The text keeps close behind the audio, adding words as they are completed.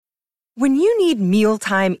When you need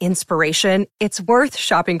mealtime inspiration, it's worth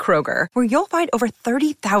shopping Kroger, where you'll find over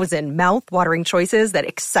 30,000 mouth-watering choices that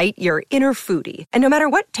excite your inner foodie. And no matter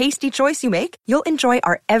what tasty choice you make, you'll enjoy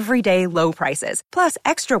our everyday low prices, plus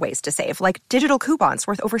extra ways to save, like digital coupons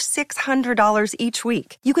worth over $600 each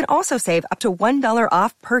week. You can also save up to $1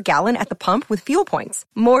 off per gallon at the pump with fuel points.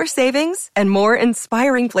 More savings and more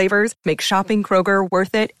inspiring flavors make shopping Kroger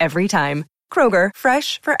worth it every time. Kroger,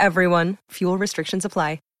 fresh for everyone. Fuel restrictions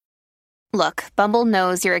apply. Look, Bumble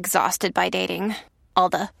knows you're exhausted by dating. All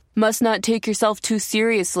the, must not take yourself too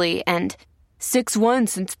seriously, and 6'1"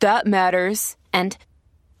 since that matters, and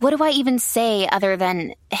what do I even say other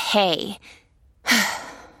than, hey?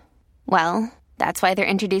 Well, that's why they're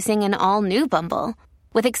introducing an all-new Bumble,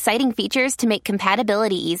 with exciting features to make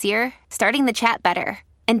compatibility easier, starting the chat better,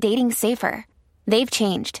 and dating safer. They've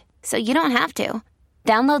changed, so you don't have to.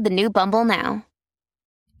 Download the new Bumble now.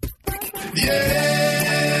 Yeah!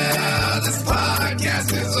 This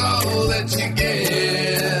podcast is all that you get.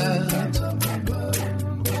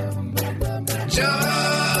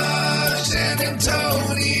 Josh and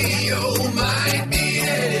Antonio might be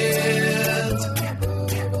it,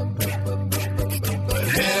 but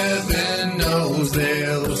heaven knows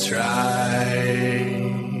they'll try.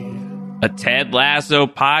 A Ted Lasso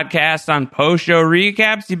podcast on post-show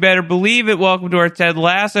recaps. You better believe it. Welcome to our Ted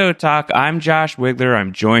Lasso talk. I'm Josh Wigler.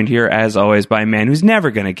 I'm joined here, as always, by a man who's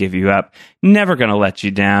never going to give you up, never going to let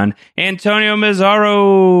you down, Antonio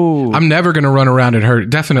Mazzaro. I'm never going to run around and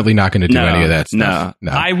hurt. Definitely not going to do any of that stuff.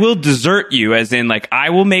 No. I will desert you, as in, like,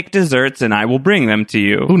 I will make desserts and I will bring them to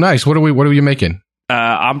you. Oh, nice. What are you making?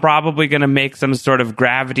 I'm probably going to make some sort of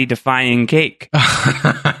gravity-defying cake.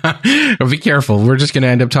 Be careful. We're just going to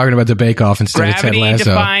end up talking about the Bake-Off instead of Ted Lasso.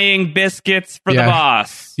 Gravity-defying biscuits for the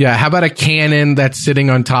boss. Yeah, how about a cannon that's sitting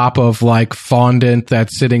on top of, like, fondant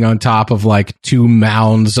that's sitting on top of, like, 2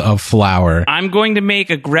 mounds of flour? I'm going to make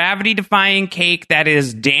a gravity-defying cake that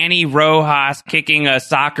is Danny Rojas kicking a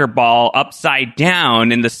soccer ball upside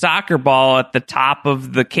down, and the soccer ball at the top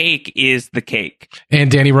of the cake is the cake. And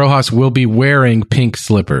Danny Rojas will be wearing pink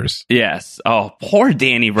slippers. Yes. Oh, poor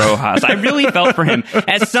Danny Rojas. I really felt for him.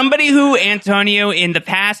 As somebody who, Antonio, in the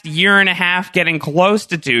past year and a half, getting close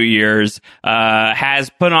to 2 years, has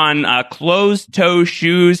put on closed-toe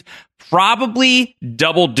shoes, probably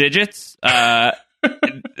double digits, and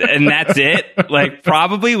that's it. Like,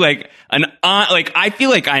 probably like I feel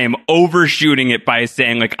like I am overshooting it by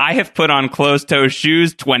saying, like, I have put on closed-toe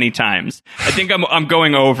shoes 20 times. I think I'm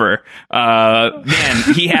going over. Man,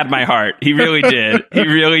 he had my heart. He really did. He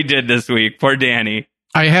really did this week. Poor Danny.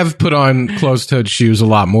 I have put on closed-toed shoes a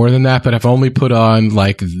lot more than that, but I've only put on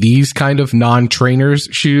like these kind of non-trainers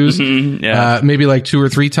shoes, maybe like 2 or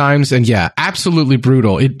 3 times. And yeah, absolutely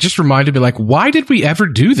brutal. It just reminded me, like, why did we ever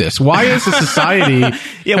do this? Why as a society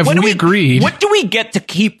have we agreed? What do we get to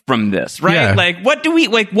keep from this, right? Yeah. Like, what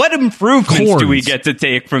improvements do we get to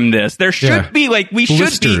take from this? There should be, like, we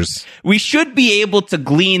should be able to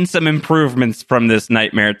glean some improvements from this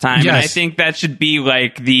nightmare time. Yes. And I think that should be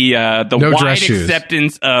like the wide acceptance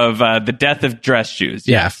of the death of dress shoes.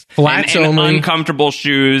 Yes, flats and only, uncomfortable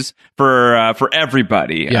shoes for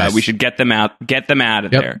everybody. Yes. We should get them out of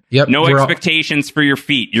there. Yep. No expectations for your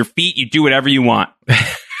feet. Your feet, you do whatever you want.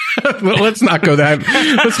 Let's not go that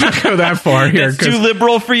far here. That's too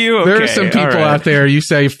liberal for you? Okay, there are some people out there, you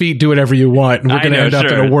say, feet, do whatever you want, and we're going to end up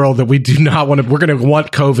in a world that we do not want to. We're going to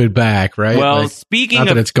want COVID back, right? Well, like,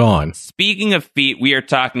 it's gone. Speaking of feet, we are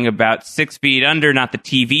talking about 6 Feet Under, not the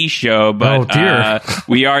TV show, but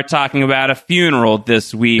we are talking about a funeral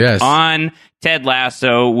this week on Ted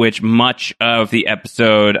Lasso, which much of the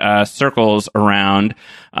episode circles around.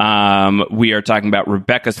 We are talking about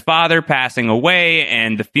Rebecca's father passing away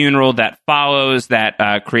and the funeral that follows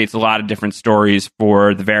that creates a lot of different stories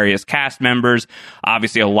for the various cast members.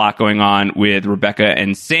 Obviously, a lot going on with Rebecca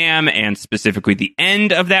and Sam, and specifically the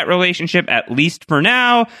end of that relationship, at least for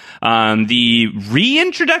now. The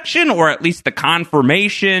reintroduction, or at least the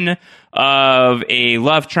confirmation of a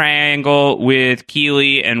love triangle with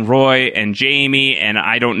Keely and Roy and Jamie, and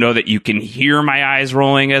I don't know that you can hear my eyes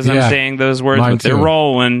rolling as I'm saying those words, but they're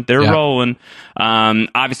rolling. They're rolling.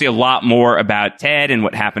 Obviously, a lot more about Ted and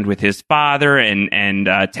what happened with his father, and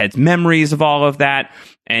Ted's memories of all of that,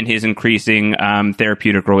 and his increasing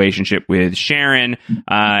therapeutic relationship with Sharon.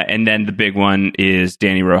 And then the big one is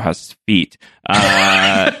Danny Rojas' feet.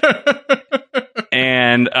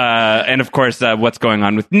 And of course, what's going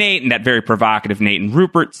on with Nate, and that very provocative Nate and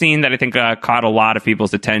Rupert scene that I think caught a lot of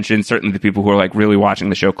people's attention, certainly the people who are like really watching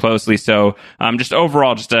the show closely. So just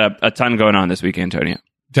overall, just a ton going on this week, Antonio.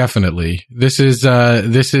 Definitely. This is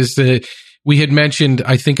we had mentioned,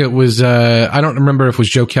 I think it was, I don't remember if it was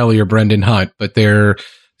Joe Kelly or Brendan Hunt, but their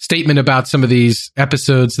statement about some of these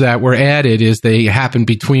episodes that were added is they happen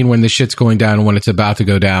between when the shit's going down and when it's about to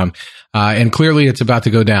go down. And clearly it's about to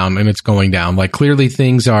go down and it's going down. Like clearly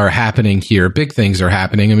things are happening here. Big things are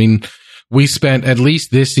happening. I mean, we spent at least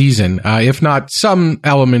this season, if not some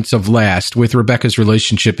elements of last, with Rebecca's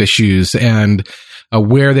relationship issues and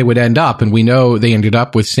where they would end up. And we know they ended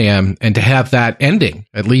up with Sam, and to have that ending,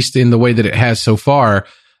 at least in the way that it has so far,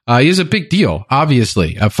 is a big deal,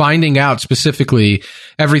 obviously. Finding out specifically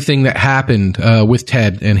everything that happened with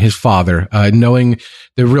Ted and his father, knowing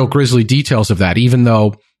the real grisly details of that, even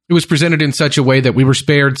though it was presented in such a way that we were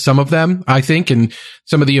spared some of them, I think, and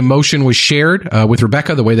some of the emotion was shared with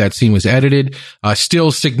Rebecca, the way that scene was edited.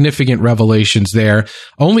 Still significant revelations there.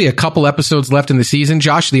 Only a couple episodes left in the season.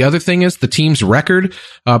 Josh, the other thing is the team's record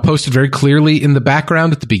posted very clearly in the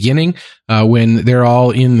background at the beginning when they're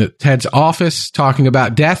all in Ted's office talking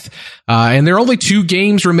about death. And there are only 2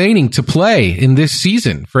 games remaining to play in this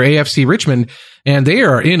season for AFC Richmond, and they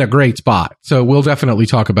are in a great spot. So we'll definitely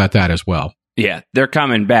talk about that as well. Yeah, they're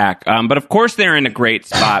coming back. But of course they're in a great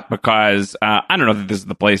spot because I don't know that this is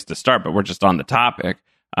the place to start, but we're just on the topic.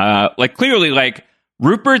 Clearly,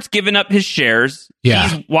 Rupert's given up his shares. Yeah.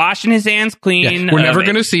 He's washing his hands clean. Yeah. We're never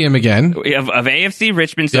going to see him again. Of AFC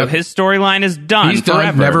Richmond, so his storyline is done. He's forever.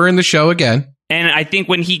 done, never in the show again. And I think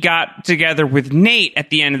when he got together with Nate at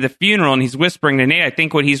the end of the funeral and he's whispering to Nate, I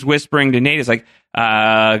think what he's whispering to Nate is like,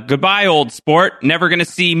 goodbye, old sport. Never going to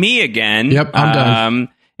see me again. Yep, I'm done.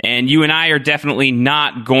 And you and I are definitely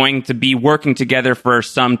not going to be working together for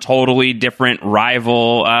some totally different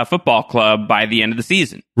rival football club by the end of the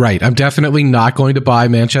season. Right. I'm definitely not going to buy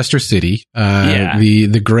Manchester City,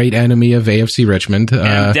 the great enemy of AFC Richmond. And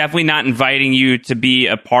I'm definitely not inviting you to be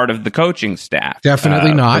a part of the coaching staff.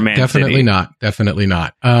 Definitely not. Definitely not. Definitely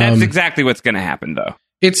not. That's exactly what's going to happen, though.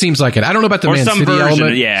 It seems like it. I don't know about the Man City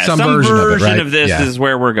element. Yeah, some version of it, right? Of this is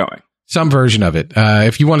where we're going. Some version of it.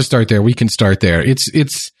 If you want to start there, we can start there.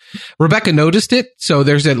 It's Rebecca noticed it, so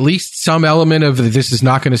there's at least some element of this is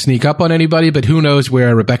not going to sneak up on anybody, but who knows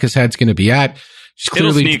where Rebecca's head's going to be at.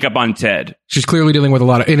 It'll sneak up on Ted. She's clearly dealing with a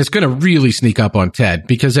lot of, and it's going to really sneak up on Ted,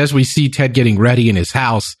 because as we see Ted getting ready in his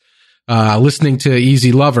house, listening to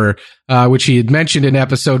Easy Lover, which he had mentioned in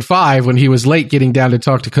episode 5 when he was late getting down to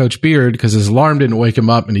talk to Coach Beard because his alarm didn't wake him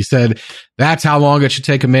up, and he said, that's how long it should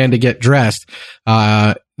take a man to get dressed.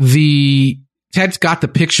 Ted's got the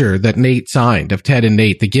picture that Nate signed of Ted and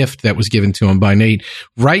Nate, the gift that was given to him by Nate,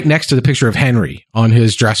 right next to the picture of Henry on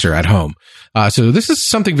his dresser at home. So this is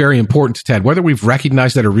something very important to Ted, whether we've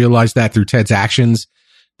recognized that or realized that through Ted's actions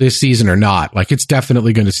this season or not. Like, it's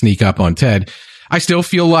definitely going to sneak up on Ted. I still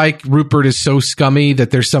feel like Rupert is so scummy that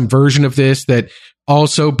there's some version of this that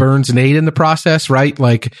also burns Nate in the process, right?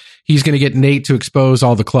 Like, he's going to get Nate to expose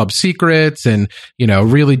all the club secrets and,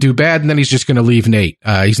 really do bad. And then he's just going to leave Nate.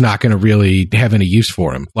 He's not going to really have any use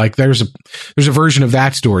for him. Like, there's a version of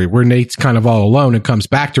that story where Nate's kind of all alone and comes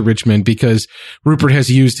back to Richmond because Rupert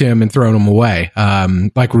has used him and thrown him away,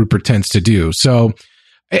 like Rupert tends to do. So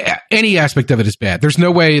any aspect of it is bad. There's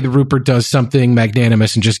no way that Rupert does something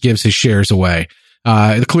magnanimous and just gives his shares away.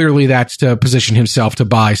 Clearly that's to position himself to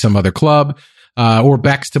buy some other club. Or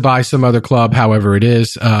Beck's to buy some other club, however it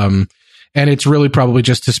is. And it's really probably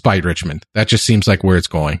just to spite Richmond. That just seems like where it's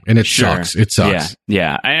going. And it sucks. It sucks.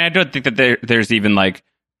 Yeah. And I don't think that there's even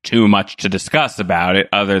too much to discuss about it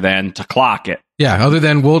other than to clock it. Yeah. Other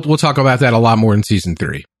than we'll talk about that a lot more in season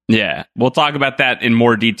 3. Yeah. We'll talk about that in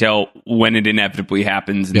more detail when it inevitably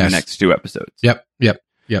happens in the next 2 episodes. Yep.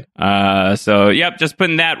 Just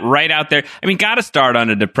putting that right out there. I mean, got to start on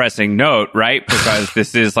a depressing note, right? Because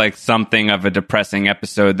this is something of a depressing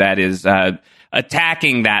episode that is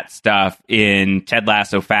attacking that stuff in Ted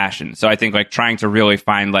Lasso fashion. So I think trying to really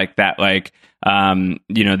find that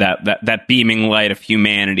that beaming light of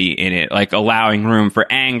humanity in it, allowing room for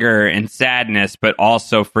anger and sadness, but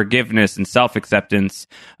also forgiveness and self-acceptance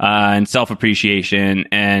and self-appreciation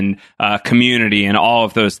and community and all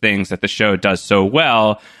of those things that the show does so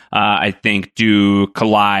well. I think do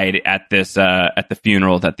collide at this at the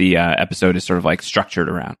funeral that the episode is sort of structured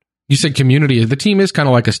around. You said community. The team is kind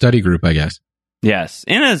of like a study group, I guess. Yes,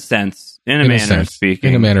 in a sense. In a manner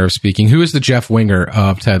of speaking. Who is the Jeff Winger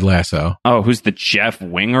of Ted Lasso? Oh, who's the Jeff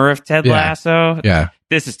Winger of Ted Lasso? Yeah.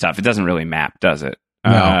 This is tough. It doesn't really map, does it?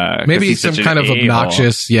 No. Maybe he's some kind of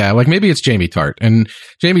obnoxious. Yeah, maybe it's Jamie Tart. And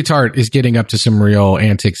Jamie Tart is getting up to some real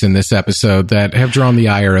antics in this episode that have drawn the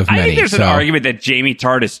ire of many. I think there's an argument that Jamie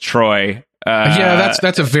Tart is Troy Yeah,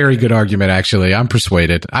 that's a very good argument, actually. I'm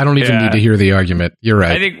persuaded. I don't even need to hear the argument. You're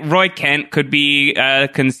right. I think Roy Kent could be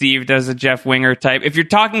conceived as a Jeff Winger type. If you're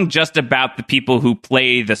talking just about the people who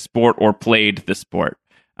play the sport or played the sport,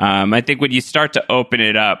 I think when you start to open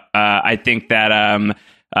it up, I think that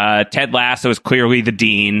Ted Lasso is clearly the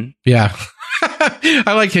dean. Yeah.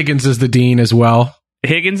 I like Higgins as the dean as well.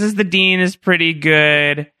 Higgins as the dean is pretty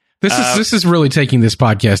good. This is really taking this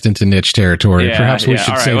podcast into niche territory. Perhaps we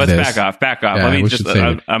should save this. Let's back off. Let me just.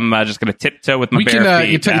 I'm just going to tiptoe with my bare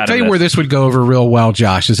feet. Tell you where this would go over real well,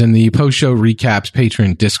 Josh, is in the post-show recaps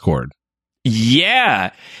Patreon Discord.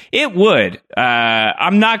 Yeah, it would.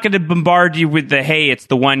 I'm not going to bombard you with hey, it's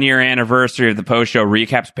the 1-year anniversary of the post-show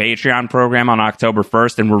recaps Patreon program on October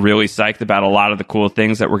 1st, and we're really psyched about a lot of the cool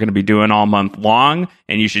things that we're going to be doing all month long,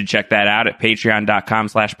 and you should check that out at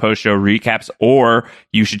patreon.com/post-show recaps, or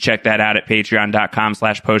you should check that out at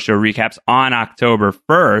patreon.com/post-show recaps on October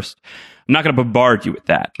 1st. I'm not going to bombard you with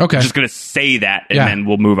that. Okay. I'm just going to say that, and then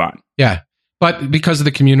we'll move on. Yeah. But because of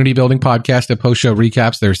the community building podcast at Post-Show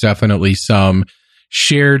Recaps, there's definitely some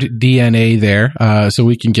shared DNA there, so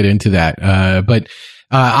we can get into that. But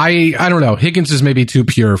I don't know. Higgins is maybe too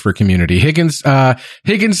pure for community. Higgins'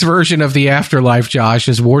 version of the afterlife, Josh,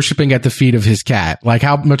 is worshiping at the feet of his cat. Like,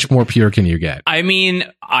 how much more pure can you get? I mean,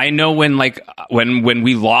 I know when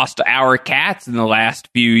we lost our cats in the last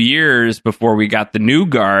few years before we got the new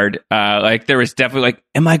guard, there was definitely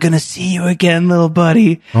am I going to see you again, little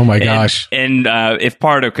buddy? Oh my gosh. And if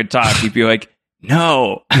Pardo could talk, he'd be like,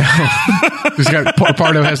 no.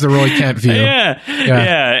 Pardo has the Roy Kent view. Yeah.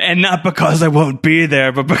 And not because I won't be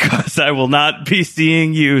there, but because I will not be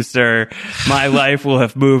seeing you, sir. My life will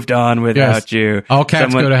have moved on without you. All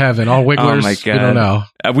cats go to heaven. All wigglers, oh my God. We don't know.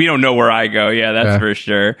 We don't know where I go. Yeah, that's for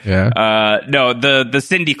sure. Yeah. No, the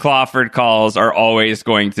Cindy Crawford calls are always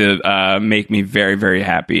going to make me very, very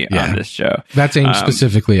happy on this show. That's aimed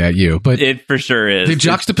specifically at you, but it for sure is. The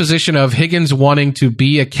juxtaposition of Higgins wanting to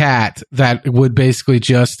be a cat that would basically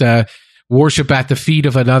just worship at the feet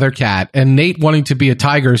of another cat, and Nate wanting to be a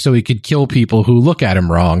tiger so he could kill people who look at him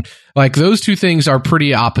wrong. Like, those two things are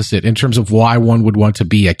pretty opposite in terms of why one would want to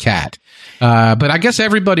be a cat. But I guess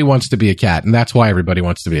everybody wants to be a cat, and that's why everybody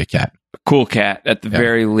wants to be a cat. Cool cat, at the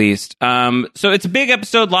very least. So it's a big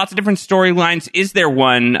episode, lots of different storylines. Is there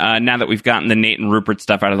one, now that we've gotten the Nate and Rupert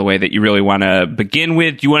stuff out of the way, that you really want to begin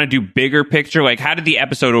with? Do you want to do bigger picture? Like, how did the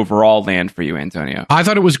episode overall land for you, Antonio? I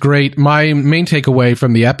thought it was great. My main takeaway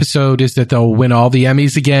from the episode is that they'll win all the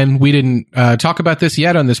Emmys again. We didn't talk about this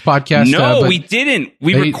yet on this podcast. No, we didn't.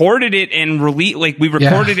 We recorded it and we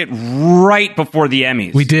recorded it right before the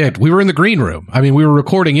Emmys. We did. We were in the green room. I mean, we were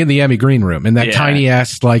recording in the Emmy green room in that tiny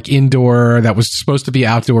ass, indoor, that was supposed to be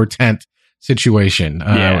outdoor tent situation.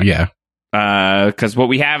 Because what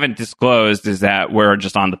we haven't disclosed is that we're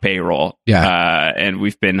just on the payroll. And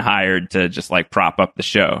we've been hired to just prop up the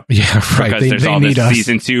show. Yeah, right. Because there's all this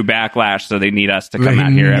season 2 backlash, so they need us to come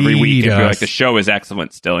out here every week and be like, the show is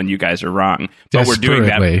excellent still, and you guys are wrong. But we're doing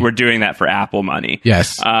that. We're doing that for Apple money.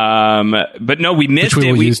 Yes. But no, we missed Which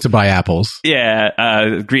it. We will use to buy apples.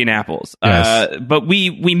 Yeah, green apples. Yes. But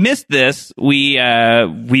we missed this. We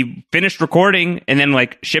finished recording and then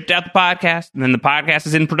shipped out the podcast, and then the podcast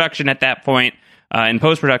is in production at that point, in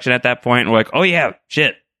post-production at that point. We're like, oh yeah,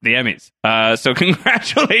 shit, the Emmys. So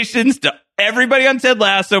congratulations to everybody on Ted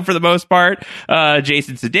Lasso for the most part.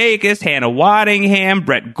 Jason Sudeikis, Hannah Waddingham,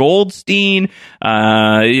 Brett Goldstein.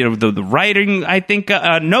 The writing, I think,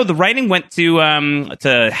 the writing went to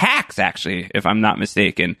Hacks, actually, if I'm not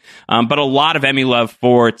mistaken. But a lot of Emmy love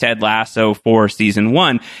for Ted Lasso for season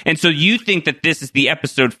 1. And so you think that this is the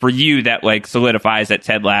episode for you that solidifies that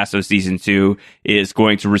Ted Lasso season 2 is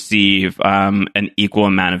going to receive an equal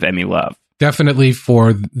amount of Emmy love? Definitely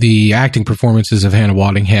for the acting performances of Hannah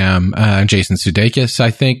Waddingham and Jason Sudeikis. I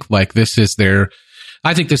think this is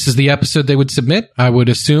the episode they would submit, I would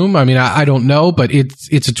assume. I mean, I don't know, but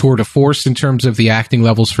it's a tour de force in terms of the acting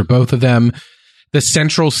levels for both of them. The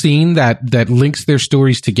central scene that links their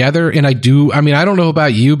stories together. And I don't know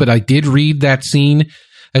about you, but I did read that scene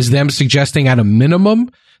as them suggesting at a minimum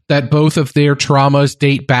that both of their traumas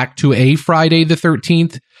date back to a Friday the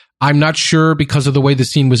 13th. I'm not sure, because of the way the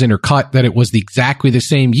scene was intercut, that it was exactly the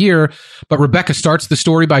same year, but Rebecca starts the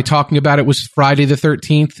story by talking about it was Friday the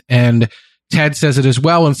 13th, and Ted says it as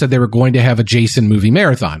well and said they were going to have a Jason movie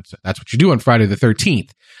marathon. So that's what you do on Friday the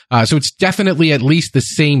 13th. So it's definitely at least the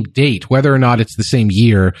same date, whether or not it's the same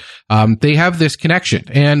year. They have this connection,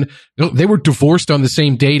 and they were divorced on the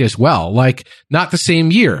same date as well. Not the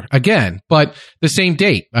same year again, but the same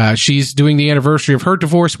date. She's doing the anniversary of her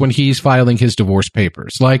divorce when he's filing his divorce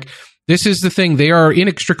papers. This is the thing. They are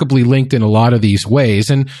inextricably linked in a lot of these ways,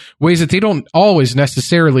 and ways that they don't always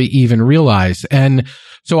necessarily even realize. And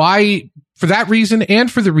so for that reason,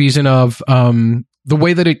 and for the reason of the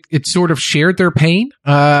way that it sort of shared their pain,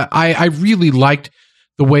 I really liked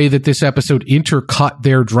the way that this episode intercut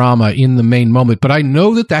their drama in the main moment. But I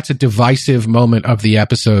know that that's a divisive moment of the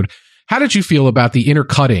episode. How did you feel about the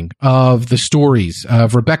intercutting of the stories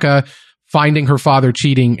of Rebecca finding her father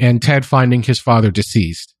cheating and Ted finding his father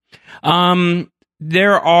deceased?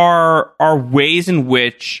 There are ways in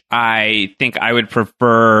which I think I would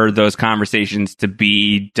prefer those conversations to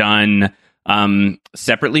be done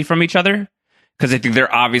separately from each other, because I think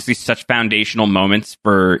they're obviously such foundational moments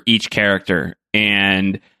for each character,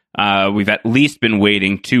 and we've at least been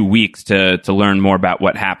waiting 2 weeks to learn more about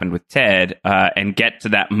what happened with Ted, and get to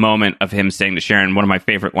that moment of him saying to Sharon, one of my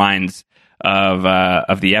favorite lines of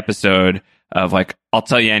the episode, of like, I'll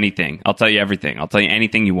tell you anything, I'll tell you everything, I'll tell you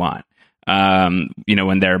anything you want.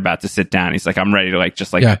 When they're about to sit down, he's like, I'm ready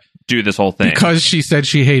to do this whole thing. Because she said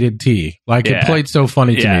she hated tea. It played so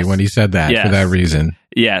funny to me when he said that for that reason.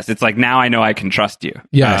 Yes, it's like, now I know I can trust you.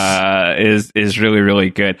 Yes. Is really, really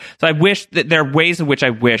good. So I wish that there are ways in which I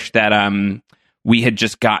wish that we had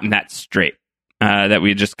just gotten that straight. That we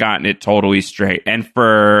had just gotten it totally straight. And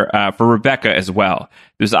for Rebecca as well.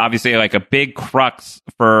 There's obviously like a big crux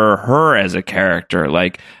for her as a character.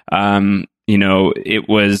 It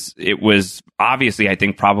was obviously, I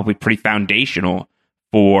think, probably pretty foundational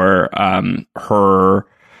for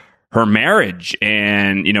her marriage,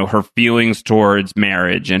 and her feelings towards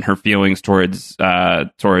marriage, and her feelings towards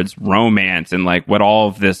romance, and like what all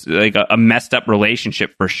of this, like a messed up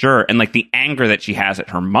relationship for sure, and like the anger that she has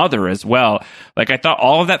at her mother as well. Like, I thought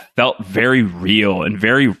all of that felt very real and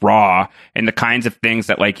very raw, and the kinds of things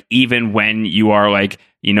that, like, even when you are like,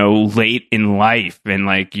 late in life, and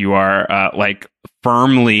like you are like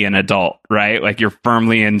firmly an adult, right? Like, you're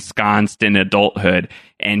firmly ensconced in adulthood,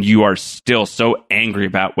 and you are still so angry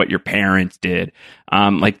about what your parents did.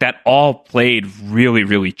 Like, that all played really,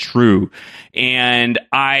 really true. And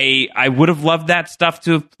I would have loved that stuff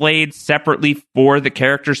to have played separately for the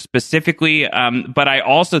characters specifically. But I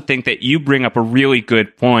also think that you bring up a really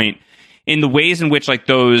good point in the ways in which, like,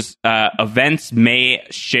 those events may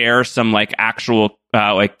share some like actual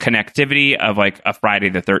like connectivity of like a Friday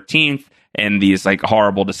the 13th, and these like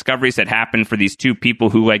horrible discoveries that happen for these two people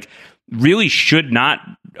who like really should not,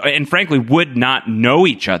 and frankly would not know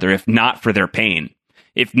each other if not for their pain.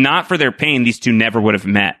 If not for their pain, these two never would have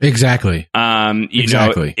met. Exactly.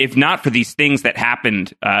 If not for these things that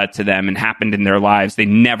happened to them and happened in their lives, they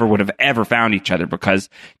never would have ever found each other, because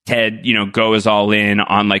Ted, goes all in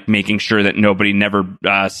on like making sure that nobody never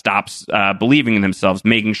stops believing in themselves,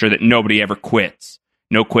 making sure that nobody ever quits.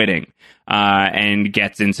 No quitting. And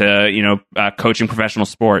gets into, coaching professional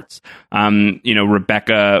sports.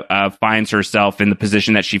 Rebecca finds herself in the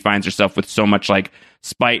position that she finds herself with so much like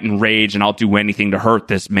spite and rage, and I'll do anything to hurt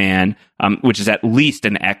this man, which is at least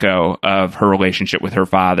an echo of her relationship with her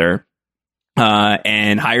father,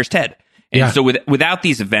 and hires Ted. And so without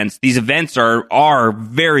these events are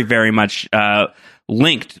very, very much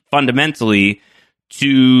linked fundamentally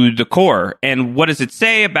to the core. And what does it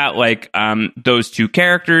say about like those two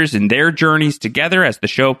characters and their journeys together as the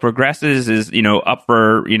show progresses is, up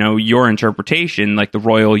for, your interpretation, like the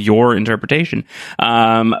royal your interpretation.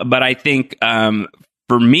 But I think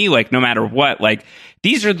for me, like, no matter what, like,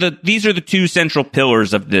 these are the two central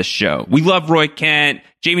pillars of this show. We love Roy Kent.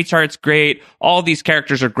 Jamie Tartt's great. All these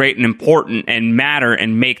characters are great and important and matter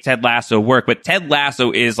and make Ted Lasso work. But Ted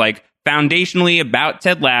Lasso is like foundationally about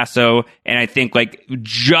Ted Lasso, and I think like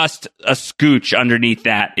just a scooch underneath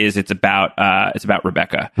that is it's about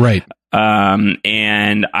Rebecca, right?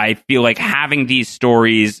 And I feel like having these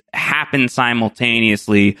stories happen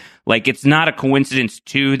simultaneously, like it's not a coincidence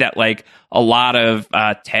too that like a lot of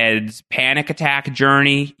Ted's panic attack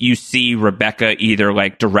journey, you see Rebecca either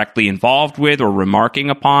like directly involved with or remarking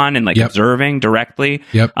upon and like observing directly.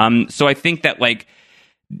 So I think that like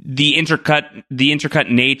the intercut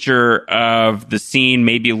nature of the scene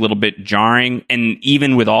may be a little bit jarring, and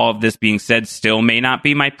even with all of this being said, still may not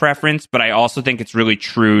be my preference, but I also think it's really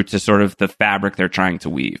true to sort of the fabric they're trying to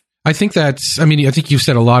weave. I think I think you've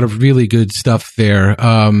said a lot of really good stuff there.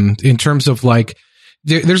 In terms of like,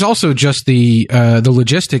 there's also just the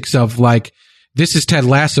logistics of like, this is Ted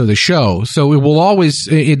Lasso, the show. So it will always,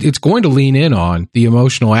 it's going to lean in on the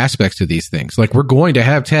emotional aspects of these things. Like, we're going to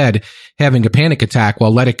have Ted having a panic attack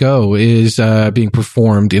while Let It Go is being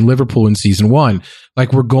performed in Liverpool in season 1.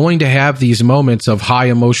 Like, we're going to have these moments of high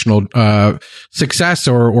emotional success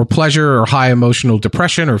or pleasure, or high emotional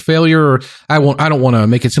depression or failure. Or I don't want to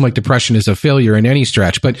make it seem like depression is a failure in any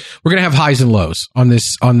stretch, but we're going to have highs and lows on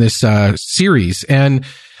this series. And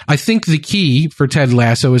I think the key for Ted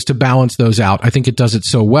Lasso is to balance those out. I think it does it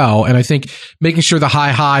so well. And I think making sure the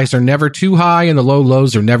high highs are never too high and the low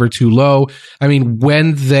lows are never too low. I mean,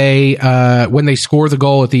 when they score the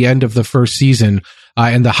goal at the end of the first season,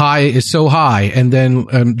 and the high is so high, and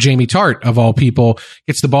then Jamie Tartt, of all people,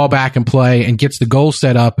 gets the ball back in play and gets the goal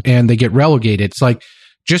set up, and they get relegated. It's like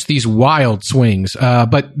just these wild swings,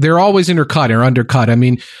 but they're always intercut or undercut. I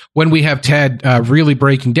mean, when we have Ted really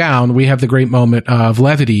breaking down, we have the great moment of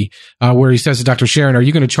levity where he says to Dr. Sharon, "Are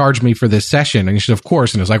you going to charge me for this session?" And he said, "Of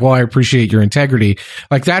course." And it's like, "Well, I appreciate your integrity."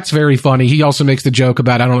 Like, that's very funny. He also makes the joke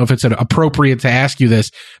about, I don't know if it's appropriate to ask you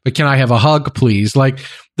this, but can I have a hug, please? Like,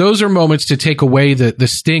 those are moments to take away the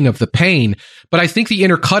sting of the pain. But I think the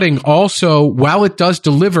intercutting also, while it does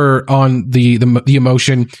deliver on the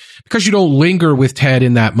emotion, because you don't linger with Ted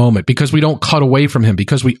in that moment, because we don't cut away from him,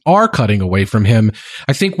 because we are cutting away from him,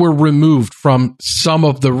 I think we're removed from some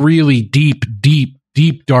of the really deep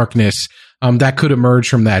darkness that could emerge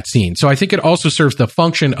from that scene. So I think it also serves the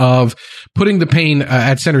function of putting the pain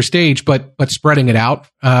at center stage, but spreading it out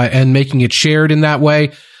and making it shared in that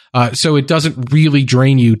way. So it doesn't really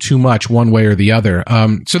drain you too much one way or the other.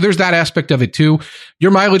 So there's that aspect of it too.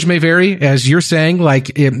 Your mileage may vary, as you're saying,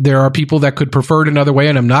 like there are people that could prefer it another way,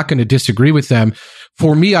 and I'm not going to disagree with them.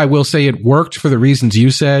 For me, I will say it worked for the reasons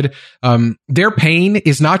you said. Their pain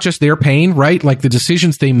is not just their pain, right? Like, the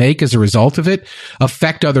decisions they make as a result of it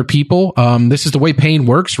affect other people. This is the way pain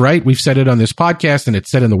works, right? We've said it on this podcast, and it's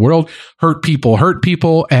said in the world, hurt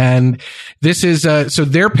people. And this is, so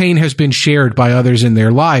their pain has been shared by others in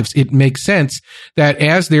their lives. It makes sense that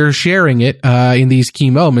as they're sharing it, in these key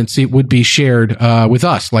moments, it would be shared, with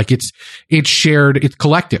us. Like, it's shared, it's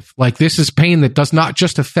collective. Like, this is pain that does not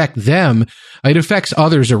just affect them, it affects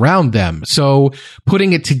others around them. So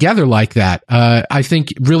putting it together like that, I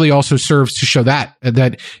think really also serves to show that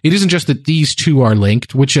it isn't just that these two are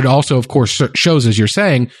linked, which it also, of course, shows, as you're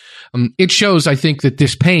saying. It shows, I think, that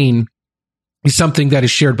this pain is something that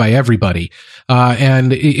is shared by everybody.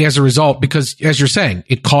 And as a result, because, as you're saying,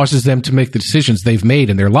 it causes them to make the decisions they've made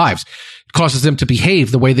in their lives. It causes them to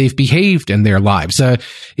behave the way they've behaved in their lives.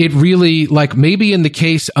 It really, like, maybe in the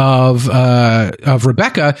case of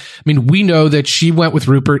Rebecca, I mean, we know that she went with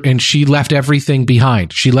Rupert and she left everything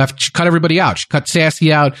behind. She cut everybody out. She cut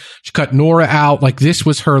Sassy out. She cut Nora out. Like, this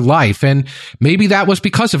was her life. And maybe that was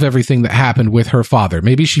because of everything that happened with her father.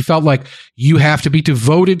 Maybe she felt like, you have to be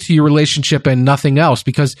devoted to your relationship and nothing else,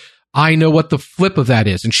 because I know what the flip of that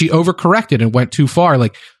is. And she overcorrected and went too far.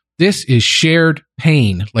 Like, this is shared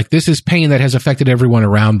pain. Like, this is pain that has affected everyone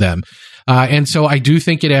around them. And so I do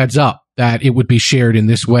think it adds up that it would be shared in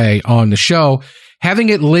this way on the show. Having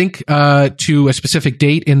it link to a specific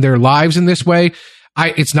date in their lives in this way,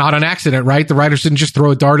 it's not an accident, right? The writers didn't just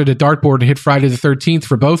throw a dart at a dartboard and hit Friday the 13th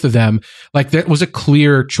for both of them. Like, that was a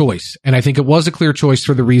clear choice. And I think it was a clear choice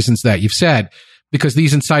for the reasons that you've said, because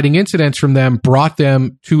these inciting incidents from them brought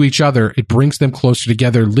them to each other. It brings them closer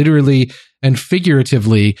together, literally and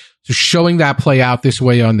figuratively. So showing that play out this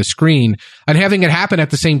way on the screen and having it happen at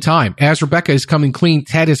the same time. As Rebecca is coming clean,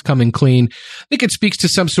 Ted is coming clean. I think it speaks to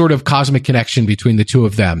some sort of cosmic connection between the two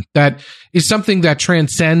of them. That is something that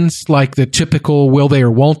transcends, like, the typical will they or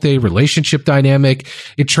won't they relationship dynamic.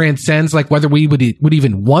 It transcends, like, whether we would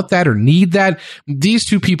even want that or need that. These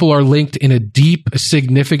two people are linked in a deep,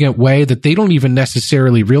 significant way that they don't even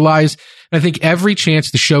necessarily realize. And I think every chance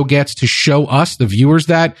the show gets to show us, the viewers,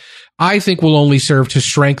 that, I think will only serve to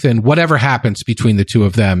strengthen whatever happens between the two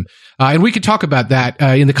of them. And we could talk about that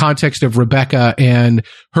in the context of Rebecca and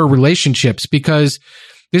her relationships, because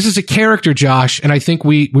this is a character, Josh, and I think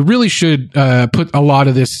we really should put a lot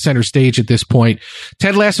of this center stage at this point.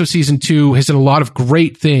 Ted Lasso season 2 has done a lot of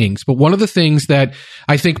great things, but one of the things that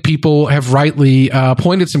I think people have rightly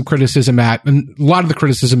pointed some criticism at, and a lot of the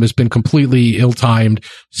criticism has been completely ill-timed,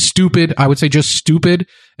 stupid, I would say just stupid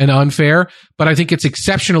and unfair, but I think it's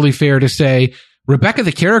exceptionally fair to say Rebecca,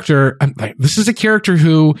 the character, this is a character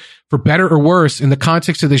who, for better or worse, in the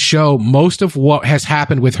context of the show, most of what has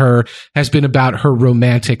happened with her has been about her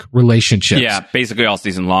romantic relationships. Yeah, basically all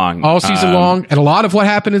season long. All season long, and a lot of what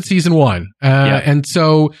happened in season 1. And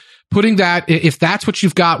so putting that, if that's what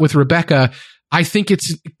you've got with Rebecca, I think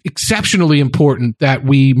it's exceptionally important that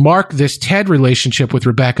we mark this Ted relationship with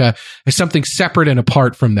Rebecca as something separate and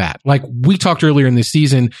apart from that. Like we talked earlier in this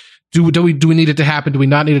season, do we need it to happen? Do we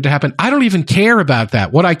not need it to happen? I don't even care about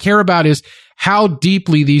that. What I care about is how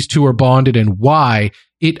deeply these two are bonded and why.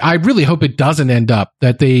 I really hope it doesn't end up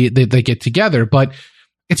that they get together, but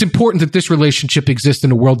it's important that this relationship exists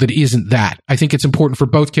in a world that isn't that. I think it's important for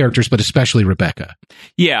both characters, but especially Rebecca.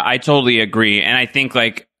 Yeah, I totally agree. And I think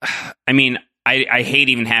I hate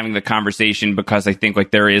even having the conversation because I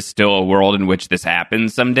think there is still a world in which this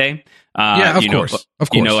happens someday. Of course.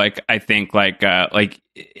 I think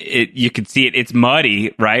you can see it. It's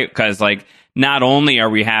muddy, right? Because not only are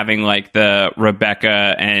we having the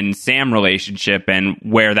Rebecca and Sam relationship and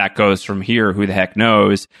where that goes from here, who the heck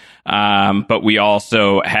knows? But we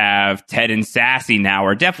also have Ted and Sassy now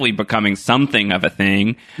are definitely becoming something of a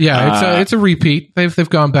thing. Yeah, it's a repeat. They've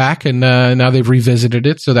gone back and now they've revisited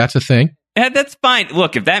it, so that's a thing. Yeah, that's fine.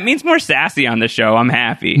 Look, if that means more Sassy on the show, I'm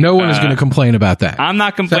happy. No one is going to complain about that. I'm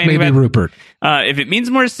not complaining about Rupert. If it means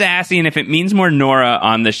more Sassy and if it means more Nora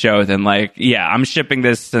on the show, then I'm shipping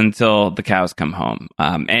this until the cows come home.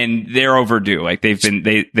 And they're overdue.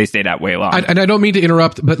 They stayed out way long. And I don't mean to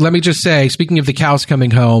interrupt, but let me just say, speaking of the cows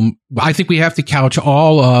coming home, I think we have to couch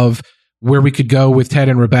all of where we could go with Ted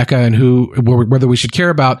and Rebecca and whether we should care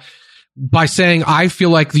about by saying, I feel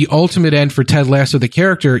like the ultimate end for Ted Lasso, the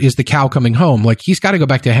character, is the cow coming home. He's got to go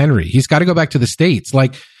back to Henry. He's got to go back to the States.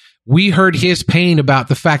 We heard his pain about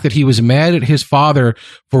the fact that he was mad at his father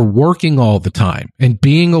for working all the time and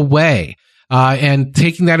being away, and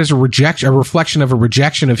taking that as a reflection of a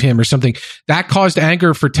rejection of him or something. That caused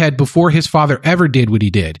anger for Ted before his father ever did what he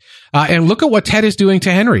did. And look at what Ted is doing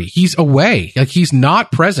to Henry. He's away. He's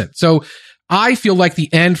not present. So I feel like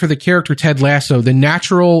the end for the character Ted Lasso, the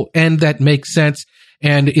natural end that makes sense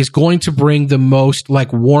and is going to bring the most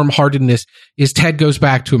warm-heartedness, is Ted goes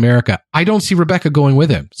back to America. I don't see Rebecca going with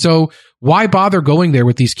him. So why bother going there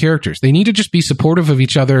with these characters? They need to just be supportive of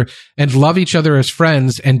each other and love each other as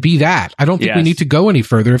friends and be that. I don't think we need to go any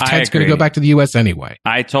further if Ted's going to go back to the U.S. anyway.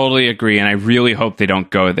 I totally agree, and I really hope they don't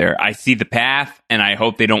go there. I see the path, and I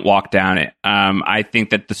hope they don't walk down it. I think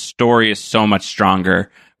that the story is so much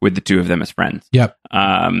stronger with the two of them as friends. Yep.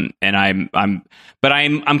 And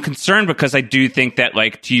I'm concerned because I do think that,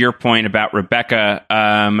 to your point about Rebecca,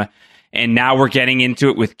 and now we're getting into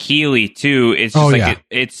it with Keeley too. It's just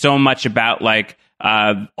it's so much about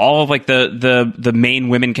all of the main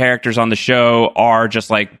women characters on the show are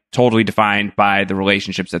just totally defined by the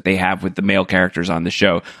relationships that they have with the male characters on the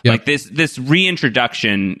show. Yep. This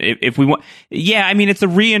reintroduction, if we want, it's a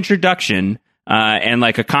reintroduction. And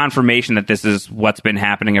a confirmation that this is what's been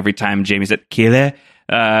happening every time Jamie's at Keeley.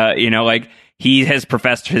 He has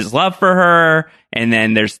professed his love for her, and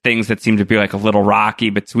then there's things that seem to be a little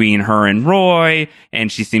rocky between her and Roy,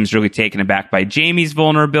 and she seems really taken aback by Jamie's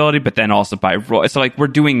vulnerability, but then also by Roy. So we're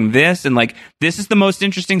doing this, and this is the most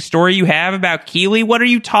interesting story you have about Keeley? What are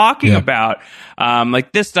you talking about?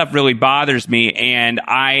 This stuff really bothers me, and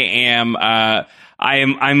I'm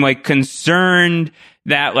concerned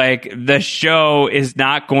that the show is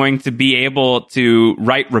not going to be able to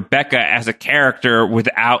write Rebecca as a character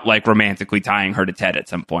without romantically tying her to Ted at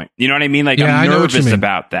some point. You know what I mean? I'm nervous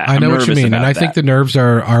about that. I know what you mean, and I think the nerves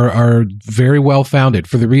are very well founded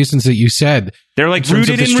for the reasons that you said. They're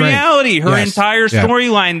rooted in reality. Her entire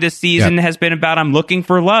storyline this season has been about I'm looking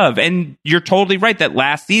for love, and you're totally right that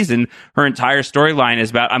last season her entire storyline is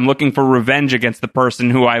about I'm looking for revenge against the person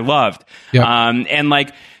who I loved. Yep.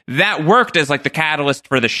 And that worked as the catalyst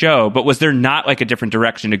for the show, but was there not a different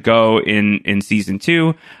direction to go in season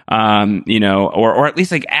 2? Or at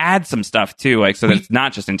least add some stuff too, so that it's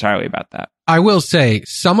not just entirely about that. I will say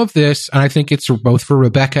some of this, and I think it's both for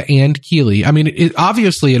Rebecca and Keeley.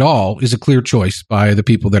 Obviously it all is a clear choice by the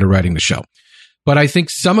people that are writing the show. But I think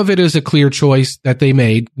some of it is a clear choice that they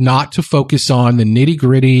made not to focus on the nitty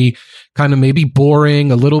gritty, kind of maybe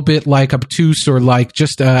boring, a little bit obtuse or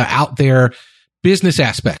just out there business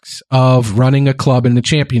aspects of running a club in the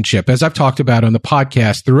championship, as I've talked about on the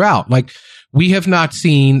podcast throughout. We have not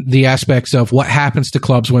seen the aspects of what happens to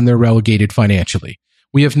clubs when they're relegated financially.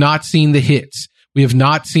 We have not seen the hits. We have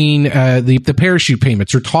not seen the parachute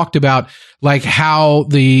payments, or talked about how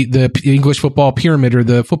the English football pyramid or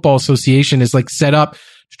the football association is set up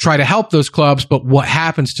to try to help those clubs, but what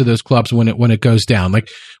happens to those clubs when it goes down.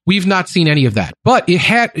 We've not seen any of that. But it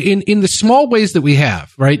had in the small ways that we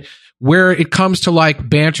have, right? Where it comes to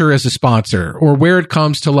Banter as a sponsor, or where it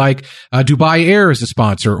comes to Dubai Air as a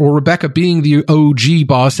sponsor, or Rebecca being the OG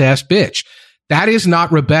boss ass bitch. that is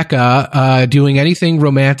not Rebecca doing anything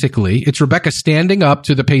romantically. It's Rebecca standing up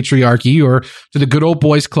to the patriarchy or to the good old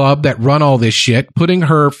boys club that run all this shit, putting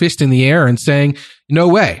her fist in the air and saying, no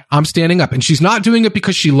way, I'm standing up. And she's not doing it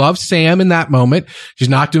because she loves Sam in that moment. She's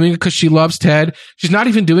not doing it because she loves Ted. She's not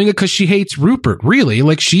even doing it because she hates Rupert, really.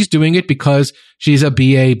 Like, she's doing it because she's a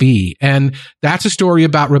BAB. And that's a story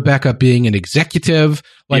about Rebecca being an executive,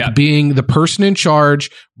 being the person in charge,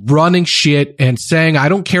 running shit and saying, I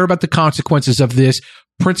don't care about the consequences of this.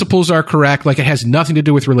 Principles are correct. Like, it has nothing to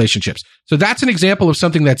do with relationships. So that's an example of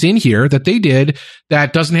something that's in here that they did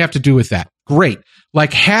that doesn't have to do with that. Great.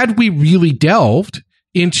 Like, had we really delved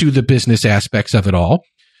into the business aspects of it all,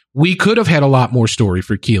 we could have had a lot more story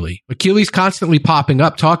for Keeley. But Keeley's constantly popping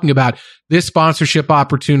up, talking about this sponsorship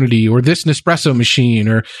opportunity or this Nespresso machine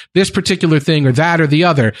or this particular thing or that or the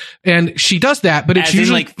other. And she does that, but it's as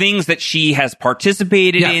usually in, like, things that she has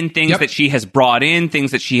participated in, things that she has brought in,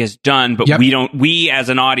 things that she has done, but we as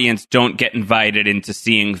an audience don't get invited into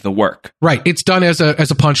seeing the work. Right. It's done as a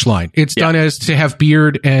punchline. It's done as to have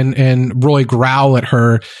Beard and Roy growl at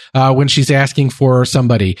her when she's asking for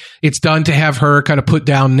somebody. It's done to have her kind of put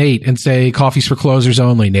down Nate and say, coffee's for closers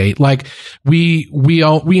only, Nate. Like, we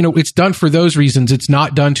it's done for those reasons. It's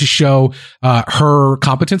not done to show her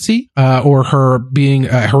competency or her being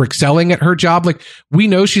her excelling at her job. Like, we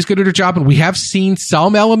know she's good at her job, and we have seen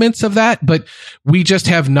some elements of that, but we just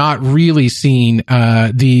have not really seen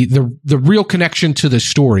the real connection to the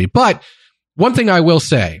story. But one thing I will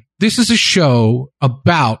say, this is a show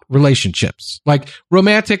about relationships, like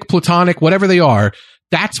romantic, platonic, whatever they are.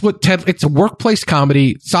 That's what it's a workplace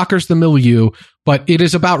comedy. Soccer's the milieu, but it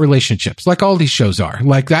is about relationships, like all these shows are.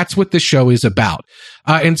 Like, that's what this show is about.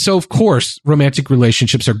 And so, of course, romantic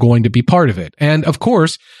relationships are going to be part of it. And of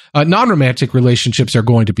course, non-romantic relationships are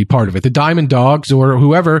going to be part of it. The Diamond Dogs or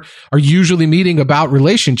whoever are usually meeting about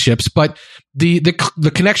relationships, but the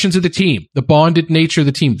connections of the team, the bonded nature of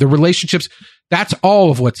the team, the relationships, that's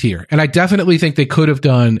all of what's here. And I definitely think they could have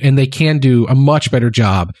done, and they can do, a much better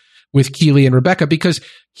job with Keeley and Rebecca, because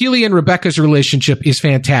Keeley and Rebecca's relationship is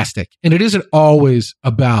fantastic. And it isn't always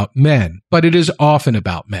about men, but it is often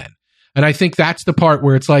about men. And I think that's the part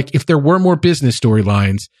where it's like, if there were more business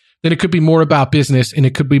storylines, then it could be more about business, and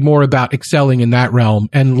it could be more about excelling in that realm,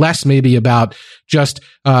 and less maybe about just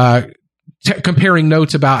comparing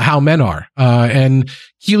notes about how men are. And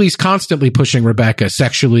Keeley's constantly pushing Rebecca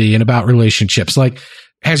sexually and about relationships. Like,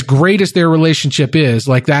 as great as their relationship is,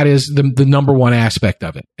 like, that is the number one aspect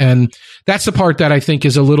of it. And that's the part that I think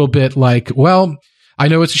is a little bit like, well, I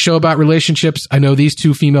know it's a show about relationships. I know these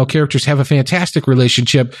two female characters have a fantastic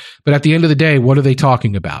relationship, but at the end of the day, what are they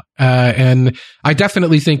talking about? And I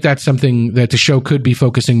definitely think that's something that the show could be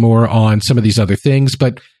focusing more on, some of these other things,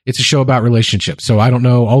 but it's a show about relationships. So I don't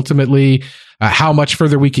know ultimately how much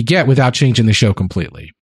further we could get without changing the show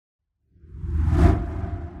completely.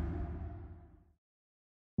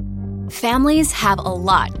 Families have a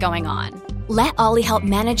lot going on. Let Ollie help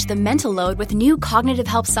manage the mental load with new cognitive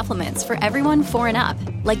help supplements for everyone 4 and up,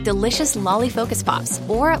 like delicious Lolly Focus Pops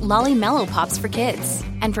or Lolly Mellow Pops for kids.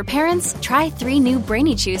 And for parents, try 3 new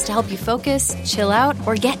Brainy Chews to help you focus, chill out,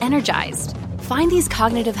 or get energized. Find these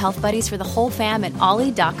cognitive health buddies for the whole fam at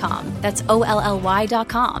ollie.com. That's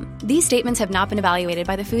OLLY.com. These statements have not been evaluated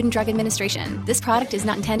by the Food and Drug Administration. This product is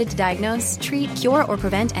not intended to diagnose, treat, cure, or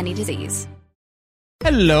prevent any disease.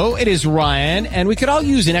 Hello, it is Ryan, and we could all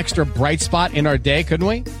use an extra bright spot in our day, couldn't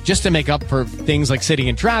we? Just to make up for things like sitting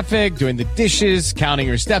in traffic, doing the dishes, counting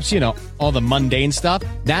your steps, all the mundane stuff.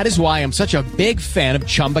 That is why I'm such a big fan of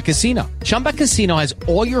Chumba Casino. Chumba Casino has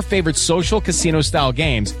all your favorite social casino-style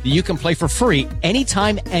games that you can play for free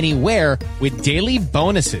anytime, anywhere with daily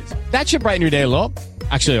bonuses. That should brighten your day a little.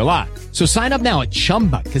 Actually, a lot. So sign up now at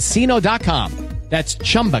ChumbaCasino.com. That's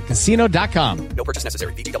ChumbaCasino.com. No purchase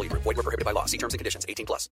necessary. VGW Group. Void where prohibited by law. See terms and conditions.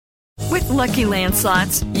 18+. With Lucky Land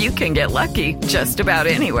Slots, you can get lucky just about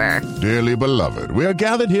anywhere. Dearly beloved, we are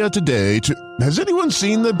gathered here today to... Has anyone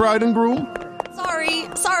seen the bride and groom?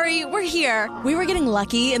 Sorry, we're here. We were getting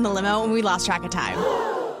lucky in the limo and we lost track of time.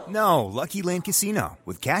 No, Lucky Land Casino.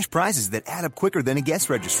 With cash prizes that add up quicker than a guest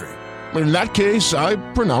registry. In that case, I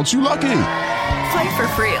pronounce you lucky. Play for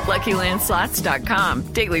free at LuckyLandSlots.com.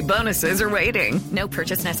 Daily bonuses are waiting. No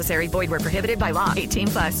purchase necessary. Void where prohibited by law.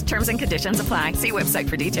 18+. Terms and conditions apply. See website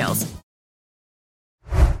for details.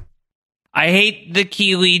 I hate the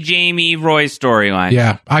Keeley, Jamie, Roy storyline.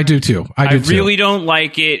 Yeah, I do too. I really don't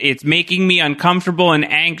like it. It's making me uncomfortable and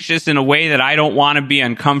anxious in a way that I don't want to be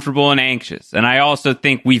uncomfortable and anxious. And I also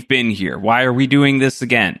think we've been here. Why are we doing this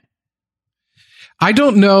again? I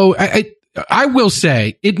don't know. I will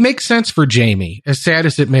say it makes sense for Jamie, as sad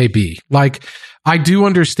as it may be. Like, I do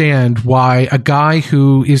understand why a guy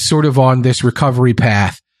who is sort of on this recovery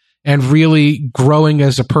path and really growing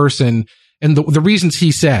as a person, and the reasons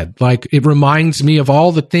he said, like, it reminds me of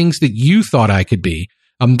all the things that you thought I could be.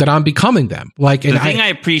 That I'm becoming them. Like, the thing I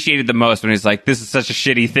appreciated the most when he's like, "This is such a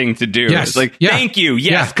shitty thing to do." Yes, it's like, thank you,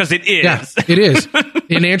 yes, because it is. Yeah, it is.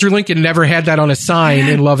 And Andrew Lincoln never had that on a sign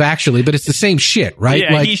in Love Actually, but it's the same shit, right?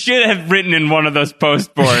 Yeah, like, he should have written in one of those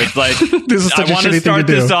post boards, like, this is such I want to start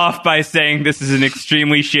this off by saying this is an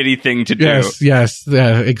extremely shitty thing to do. Yes,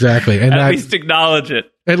 exactly. And at least acknowledge it.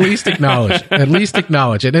 At least acknowledge it. At least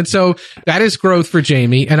acknowledge it. And so that is growth for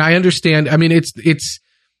Jamie. And I understand. I mean,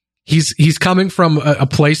 He's coming from a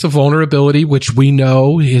place of vulnerability, which we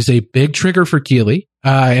know is a big trigger for Keeley.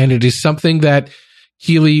 And it is something that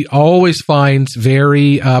Keeley always finds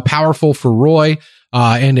very powerful for Roy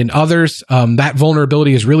and in others. That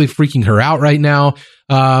vulnerability is really freaking her out right now.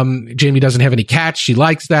 Jamie doesn't have any cats. She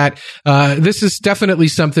likes that. This is definitely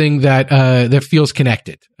something that feels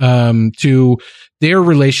connected to their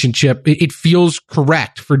relationship. It feels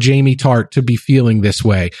correct for Jamie Tartt to be feeling this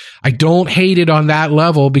way. I don't hate it on that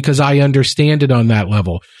level because I understand it on that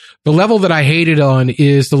level. The level that I hate it on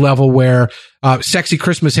is the level where Sexy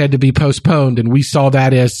Christmas had to be postponed, and we saw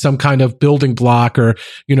that as some kind of building block, or,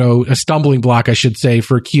 you know, a stumbling block, I should say,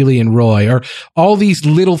 for Keeley and Roy, or all these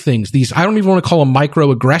little things. These, I don't even want to call them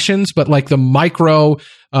microaggressions, but like the micro,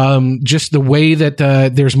 just the way that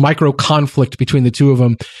there's micro conflict between the two of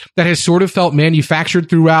them that has sort of felt manufactured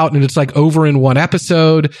throughout, and it's like over in one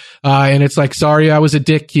episode, and it's like, sorry, I was a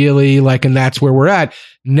dick, Keeley, like, and that's where we're at.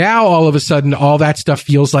 Now, all of a sudden, all that stuff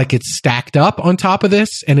feels like it's stacked up on top of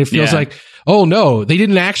this, and it feels like, oh no, they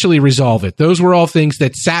didn't actually resolve it. Those were all things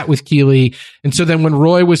that sat with Keeley. And so then when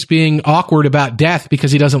Roy was being awkward about death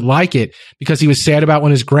because he doesn't like it, because he was sad about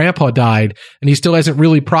when his grandpa died, and he still hasn't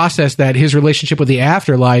really processed that, his relationship with the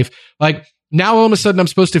afterlife, like, now all of a sudden I'm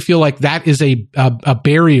supposed to feel like that is a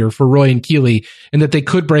barrier for Roy and Keeley, and that they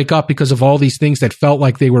could break up because of all these things that felt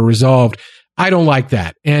like they were resolved. I don't like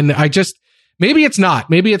that. And maybe it's not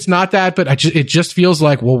that, but it just feels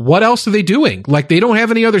like, well, what else are they doing? Like, they don't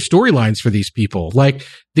have any other storylines for these people. Like,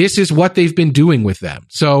 this is what they've been doing with them.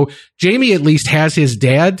 So Jamie at least has his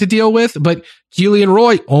dad to deal with, but Keeley and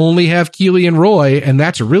Roy only have Keeley and Roy, and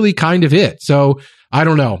that's really kind of it. So I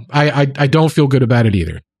don't know. I don't feel good about it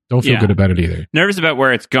either. Nervous about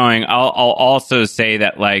where it's going. I'll also say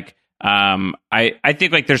that, like, I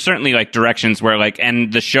think, like, there's certainly, like, directions where, like,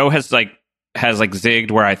 and the show has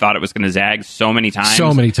zigged where I thought it was going to zag so many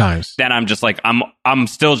times that I'm just like, I'm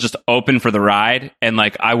still just open for the ride, and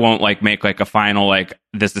like, I won't like make like a final, like,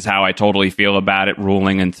 this is how I totally feel about it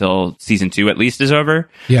ruling until season 2 at least is over.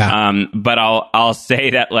 Yeah. But I'll say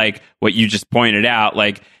that, like, what you just pointed out,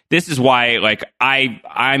 like, this is why, like,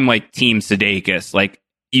 I'm like team Sudeikis. Like,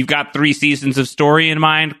 you've got 3 seasons of story in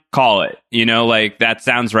mind, call it, you know, like, that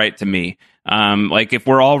sounds right to me. Like, if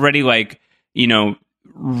we're already, like, you know,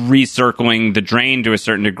 recircling the drain to a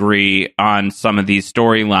certain degree on some of these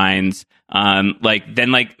storylines, like,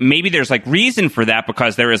 then, like, maybe there's like reason for that,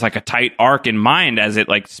 because there is like a tight arc in mind as it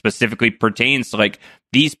like specifically pertains to like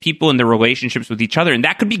these people and their relationships with each other, and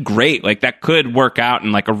that could be great. Like, that could work out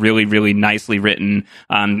in like a really, really nicely written,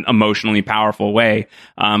 emotionally powerful way.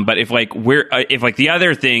 But if like the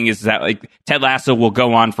other thing is that like Ted Lasso will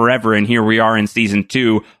go on forever, and here we are in season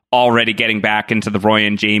 2 already getting back into the Roy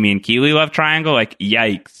and Jamie and Keeley love triangle, like,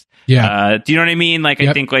 yikes. Yeah. Do you know what I mean? Like,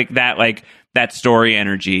 I think like that story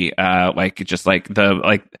energy, like, just like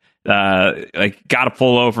like gotta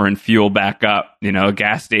pull over and fuel back up, you know,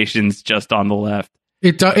 gas stations just on the left.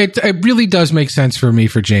 It really does make sense for me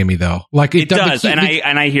for Jamie, though. Like, it does, and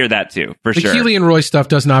I hear that too, for sure. The Keeley and Roy stuff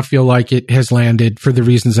does not feel like it has landed for the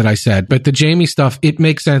reasons that I said, but the Jamie stuff, it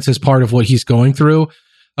makes sense as part of what he's going through.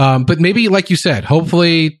 But maybe, like you said,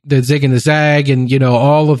 hopefully the zig and the zag and, you know,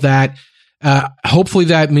 all of that, hopefully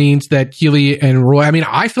that means that Keeley and Roy, I mean,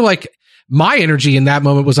 I feel like my energy in that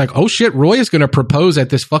moment was like, oh shit, Roy is going to propose at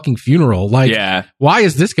this fucking funeral. Like, why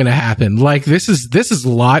is this going to happen? Like, this is a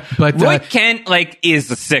lot. But Roy Kent, like, is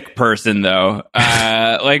a sick person, though.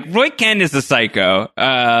 Like, Roy Kent is a psycho.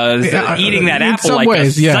 Eating that apple like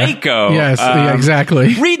ways, a psycho. Yes,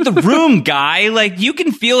 exactly. Read the room, guy. Like, you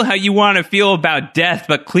can feel how you want to feel about death,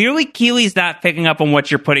 but clearly Keeley's not picking up on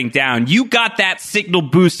what you're putting down. You got that signal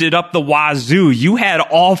boosted up the wazoo. You had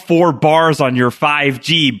all 4 bars on your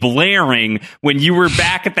 5G blaring morning when you were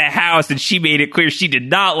back at the house and she made it clear she did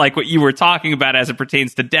not like what you were talking about as it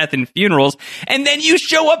pertains to death and funerals. And then you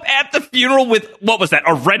show up at the funeral with, what was that,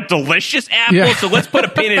 a Red Delicious apple? Yeah. So let's put a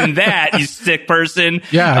pin in that, you sick person.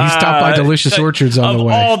 Yeah, he stopped by Delicious Orchards on the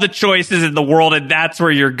way. All the choices in the world, and that's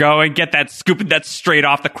where you're going. Get that scoop, that's straight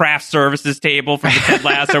off the craft services table from the Ted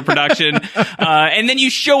Lasso production. And then you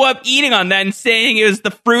show up eating on that and saying it was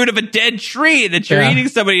the fruit of a dead tree, that you're eating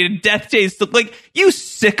somebody to death taste. Like, you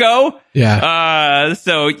sicko. Yeah.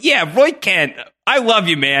 So, yeah, Roy Kent, I love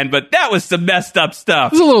you, man, but that was some messed up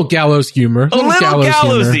stuff. It was a little gallows humor. A little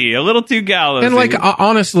gallowsy. A little too gallowsy. And like,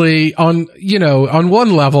 honestly, on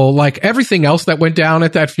one level, like everything else that went down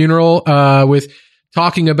at that funeral, with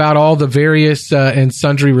talking about all the various and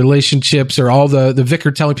sundry relationships, or all the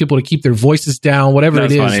vicar telling people to keep their voices down, whatever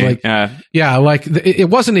it is. Funny. Like, like it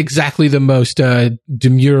wasn't exactly the most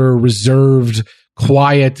demure, reserved,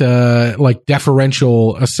 quiet, like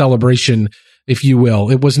deferential celebration, if you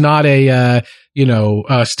will. It was not a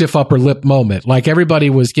stiff upper lip moment. Like, everybody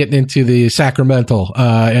was getting into the sacramental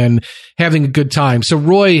and having a good time. So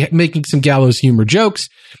Roy making some gallows humor jokes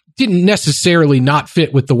didn't necessarily not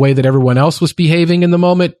fit with the way that everyone else was behaving in the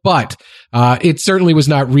moment, but it certainly was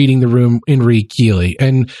not reading the room in Rhea Keeley.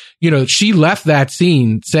 And, she left that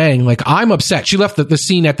scene saying, like, I'm upset. She left the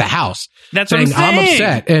scene at the house. That's saying, what I'm saying. I'm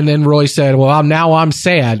upset. And then Roy said, well, I'm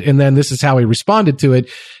sad. And then this is how he responded to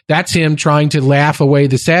it. That's him trying to laugh away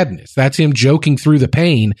the sadness. That's him joking through the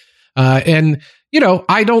pain. And,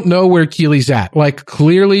 I don't know where Keeley's at. Like,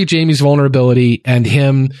 clearly Jamie's vulnerability and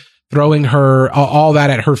him throwing her all that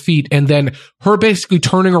at her feet, and then her basically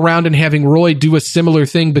turning around and having Roy do a similar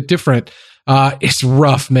thing but different. It's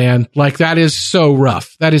rough, man. Like, that is so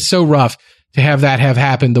rough. That is so rough to have that have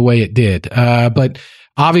happened the way it did. But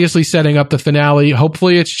obviously setting up the finale.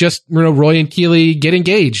 Hopefully it's just, Roy and Keeley get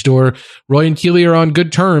engaged, or Roy and Keeley are on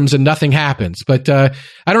good terms and nothing happens. But I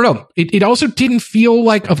don't know. It also didn't feel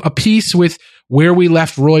like a piece with where we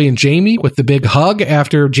left Roy and Jamie, with the big hug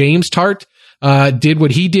after James Tart did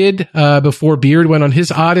what he did before Beard went on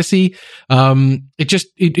his odyssey.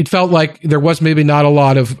 It felt like there was maybe not a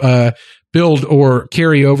lot of build or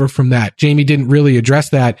carry over from that. Jamie didn't really address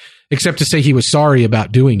that, except to say he was sorry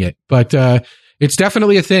about doing it. But it's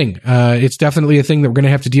definitely a thing. It's definitely a thing that we're going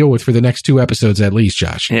to have to deal with for the next 2 episodes at least,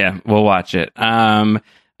 Josh. Yeah, we'll watch it.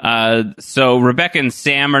 So Rebecca and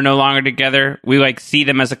Sam are no longer together. We see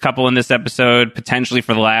them as a couple in this episode, potentially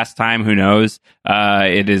for the last time. Who knows?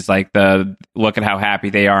 It is like the look at how happy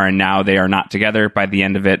they are, and now they are not together by the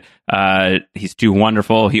end of it. He's too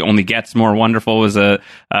wonderful. He only gets more wonderful was a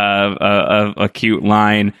cute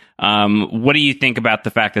line. What do you think about the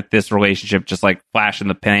fact that this relationship, just like flash in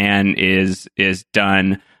the pan, is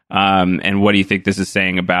done? And what do you think this is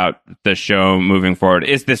saying about the show moving forward?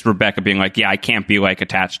 Is this Rebecca being like, yeah, I can't be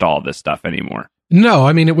attached to all this stuff anymore? No,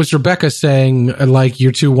 I mean, it was Rebecca saying,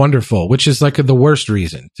 you're too wonderful, which is the worst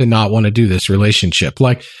reason to not want to do this relationship.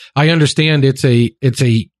 I understand it's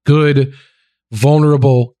a good,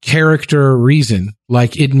 vulnerable character reason.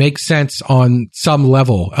 It makes sense on some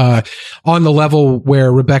level, on the level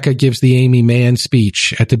where Rebecca gives the Amy Mann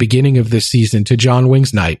speech at the beginning of this season to John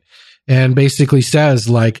Wingsnight, and basically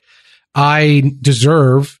says, I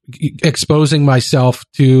deserve exposing myself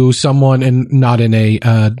to someone, and not in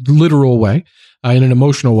a literal way, in an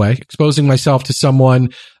emotional way, exposing myself to someone,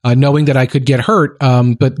 knowing that I could get hurt,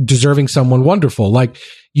 but deserving someone wonderful.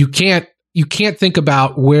 You can't think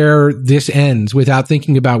about where this ends without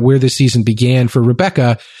thinking about where this season began for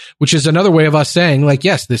Rebecca, which is another way of us saying,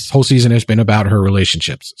 yes, this whole season has been about her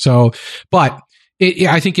relationships. So, but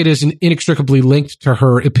I think it is inextricably linked to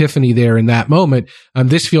her epiphany there in that moment.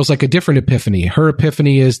 This feels like a different epiphany. Her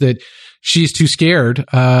epiphany is that she's too scared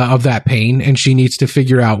of that pain, and she needs to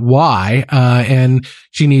figure out why, and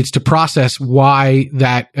she needs to process why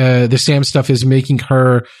that the Sam stuff is making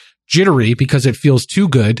her jittery, because it feels too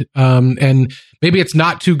good. And maybe it's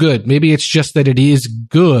not too good. Maybe it's just that it is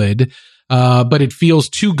good, but it feels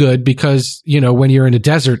too good because, when you're in a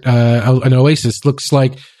desert, an oasis looks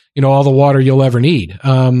like all the water you'll ever need.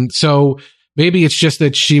 So maybe it's just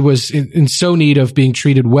that she was in so need of being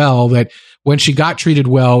treated well that when she got treated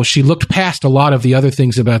well, she looked past a lot of the other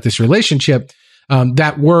things about this relationship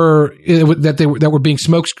that were being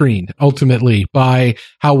smokescreened ultimately by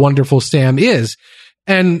how wonderful Sam is.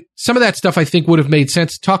 And some of that stuff I think would have made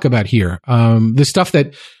sense to talk about here. The stuff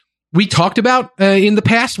that we talked about in the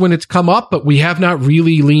past when it's come up, but we have not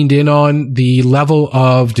really leaned in on the level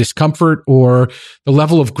of discomfort or the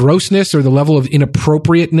level of grossness or the level of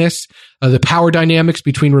inappropriateness, the power dynamics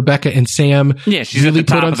between Rebecca and Sam. Yeah, she's really at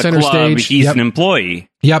the top put on of the center club. Stage. He's an employee.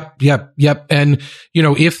 Yep. And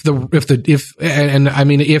if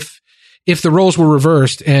if the roles were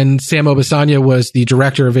reversed and Sam Obisanya was the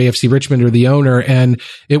director of AFC Richmond or the owner, and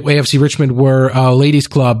AFC Richmond were a ladies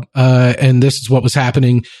club, and this is what was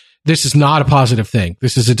happening, this is not a positive thing.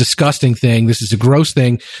 This is a disgusting thing. This is a gross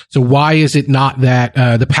thing. So why is it not that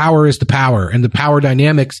the power is the power, and the power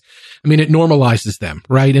dynamics, I mean, it normalizes them,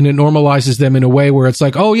 right? And it normalizes them in a way where it's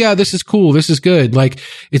like, oh yeah, this is cool. This is good. Like,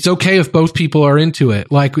 it's okay if both people are into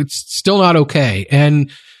it. Like, it's still not okay.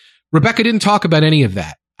 And Rebecca didn't talk about any of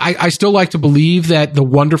that. I still like to believe that the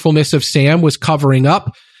wonderfulness of Sam was covering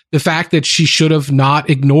up the fact that she should have not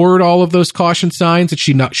ignored all of those caution signs, that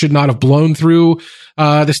she should not have blown through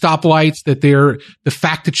the stoplights, that the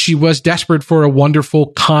fact that she was desperate for a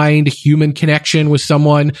wonderful, kind, human connection with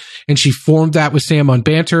someone, and she formed that with Sam on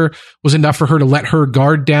banter, was enough for her to let her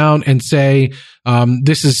guard down and say,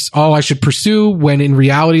 this is all I should pursue, when in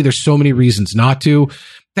reality, there's so many reasons not to.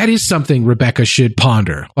 That is something Rebecca should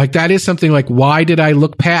ponder. Like, that is something like, why did I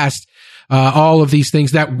look past all of these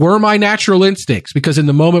things that were my natural instincts? Because in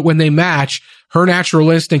the moment when they match, her natural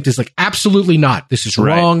instinct is like, absolutely not. This is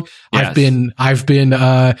wrong. Yes.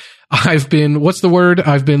 I've been, what's the word?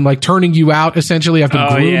 I've been like turning you out, essentially. I've been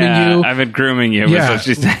grooming you. I've been grooming you. Yeah. What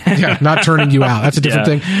she said. Yeah. Not turning you out. That's a different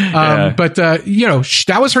thing. But,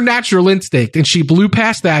 that was her natural instinct, and she blew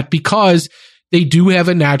past that because they do have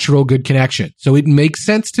a natural good connection. So it makes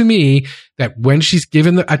sense to me that when she's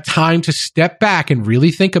given a time to step back and really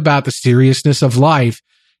think about the seriousness of life,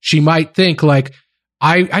 she might think like,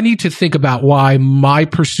 I need to think about why my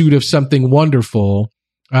pursuit of something wonderful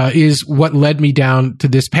is what led me down to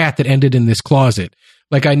this path that ended in this closet.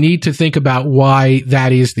 Like, I need to think about why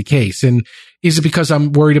that is the case. And is it because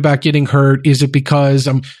I'm worried about getting hurt? Is it because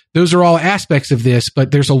those are all aspects of this,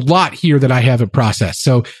 but there's a lot here that I haven't processed.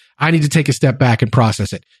 So I need to take a step back and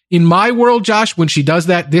process it. In my world, Josh, when she does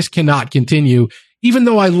that, this cannot continue, even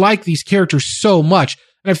though I like these characters so much.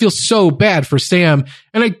 And I feel so bad for Sam.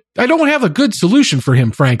 And I don't have a good solution for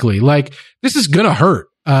him, frankly. Like, this is going to hurt.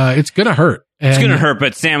 It's going to hurt. It's going to hurt,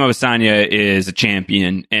 but Sam Obisanya is a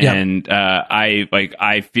champion. And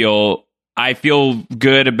I feel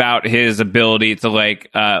good about his ability to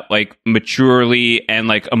like maturely and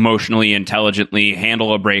like emotionally intelligently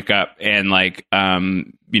handle a breakup and like,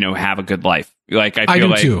 have a good life. Like, I feel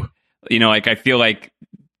like, too. I feel like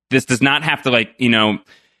this does not have to like,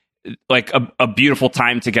 like a beautiful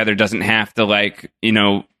time together doesn't have to like,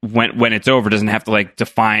 when it's over, doesn't have to like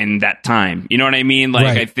define that time. You know what I mean? Like,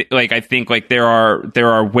 right. I think like there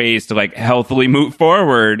are ways to like healthily move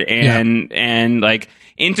forward and like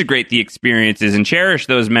integrate the experiences and cherish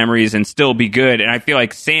those memories and still be good. And I feel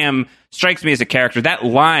like Sam strikes me as a character. That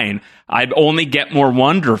line, I'd only get more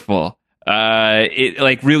wonderful. It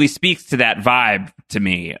like really speaks to that vibe to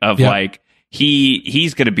me of like,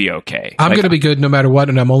 he's going to be okay. I'm going to be good no matter what.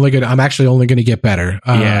 And I'm actually only going to get better.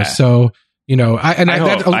 So,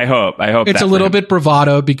 I hope it's a little bit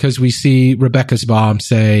bravado because we see Rebecca's mom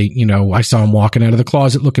say, I saw him walking out of the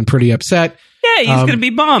closet looking pretty upset. Yeah, he's going to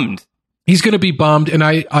be bummed. He's going to be bummed. And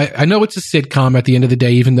I know it's a sitcom at the end of the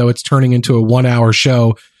day, even though it's turning into a 1 hour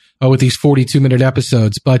show with these 42-minute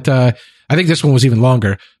episodes. But I think this one was even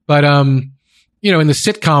longer. But, in the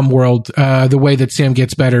sitcom world, the way that Sam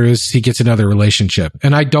gets better is he gets another relationship.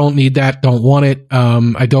 And I don't need that. Don't want it.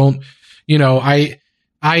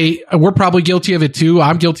 We're probably guilty of it too.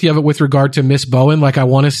 I'm guilty of it with regard to Miss Bowen. Like, I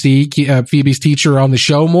want to see Phoebe's teacher on the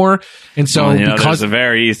show more. And so because there's a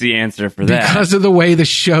very easy answer for that. Because of the way the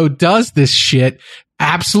show does this shit,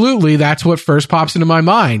 absolutely, that's what first pops into my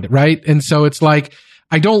mind, right? And so it's like,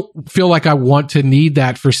 I don't feel like I want to need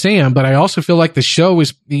that for Sam, but I also feel like the show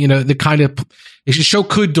is, the kind of, the show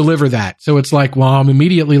could deliver that. So it's like, well, I'm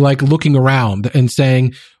immediately like looking around and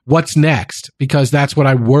saying, what's next? Because that's what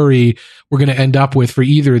I worry we're going to end up with for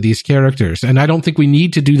either of these characters. And I don't think we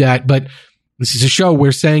need to do that, but this is a show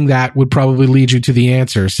where saying that would probably lead you to the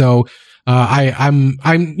answer. So, I'm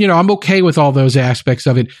okay with all those aspects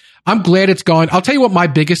of it. I'm glad it's gone. I'll tell you what my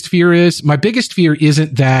biggest fear is. My biggest fear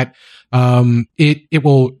isn't that they'll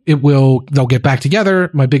get back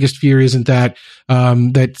together. My biggest fear isn't that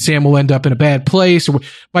Sam will end up in a bad place.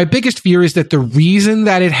 My biggest fear is that the reason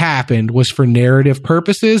that it happened was for narrative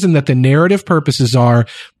purposes, and that the narrative purposes are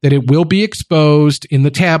that it will be exposed in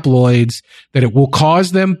the tabloids, that it will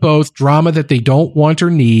cause them both drama that they don't want or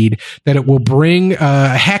need, that it will bring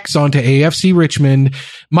hex onto AFC Richmond.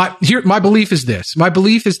 My belief is this. My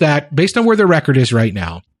belief is that based on where their record is right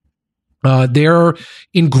now, they're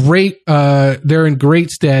in great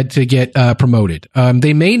stead to get promoted.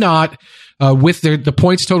 They may not, with the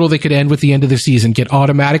points total they could end with the end of the season, get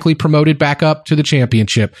automatically promoted back up to the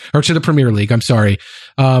championship or to the Premier League. I'm sorry.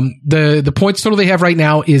 The points total they have right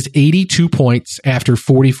now is 82 points after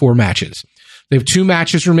 44 matches. They have 2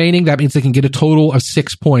 matches remaining. That means they can get a total of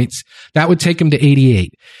 6 points. That would take them to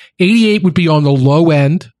 88. 88 would be on the low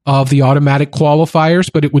end of the automatic qualifiers,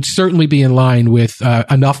 but it would certainly be in line with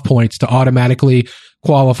enough points to automatically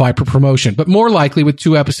qualify for promotion. But more likely, with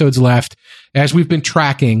 2 episodes left, as we've been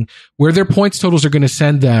tracking, where their points totals are going to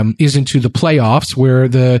send them is into the playoffs, where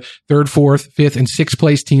the 3rd, 4th, 5th, and 6th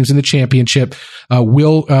place teams in the championship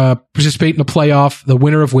will participate in a playoff, the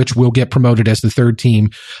winner of which will get promoted as the 3rd team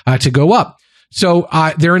to go up. So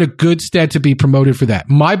they're in a good stead to be promoted for that.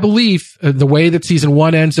 My belief, the way that season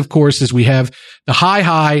 1 ends, of course, is we have the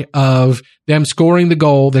high of them scoring the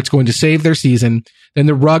goal that's going to save their season. Then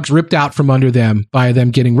the rug's ripped out from under them by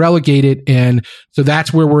them getting relegated. And so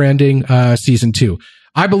that's where we're ending season 2.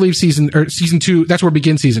 I believe season 2, that's where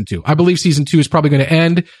begins season 2. I believe season 2 is probably going to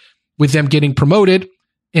end with them getting promoted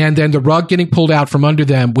and then the rug getting pulled out from under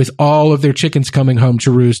them with all of their chickens coming home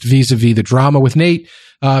to roost vis-a-vis the drama with Nate,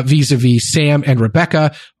 vis-a-vis Sam and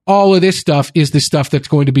Rebecca. All of this stuff is the stuff that's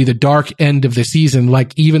going to be the dark end of the season.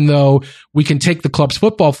 Like, even though we can take the club's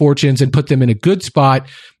football fortunes and put them in a good spot,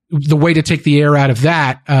 the way to take the air out of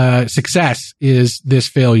that success is this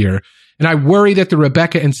failure. And I worry that the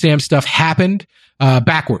Rebecca and Sam stuff happened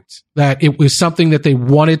backwards, that it was something that they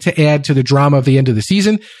wanted to add to the drama of the end of the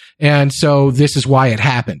season. And so this is why it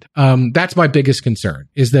happened. That's my biggest concern,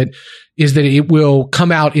 is that it will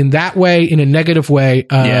come out in that way, in a negative way.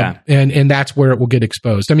 And that's where it will get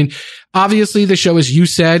exposed. I mean, obviously the show, as you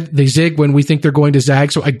said, they zig when we think they're going to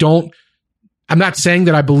zag. So I'm not saying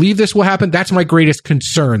that I believe this will happen. That's my greatest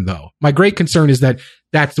concern, though. My great concern is that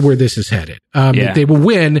that's where this is headed. They will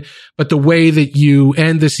win, but the way that you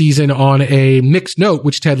end the season on a mixed note,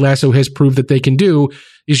 which Ted Lasso has proved that they can do,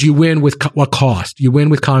 is you win with what cost? You win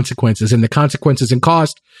with consequences, and the consequences and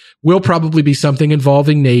cost will probably be something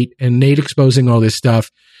involving Nate and Nate exposing all this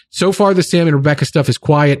stuff. So far, the Sam and Rebecca stuff is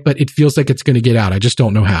quiet, but it feels like it's going to get out. I just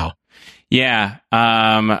don't know how. Yeah.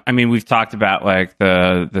 I mean, we've talked about like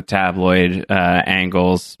the tabloid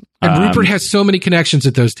angles. And Rupert has so many connections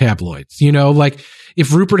at those tabloids, like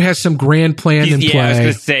if Rupert has some grand plan in play. I was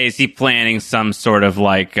going to say, is he planning some sort of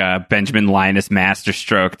like Benjamin Linus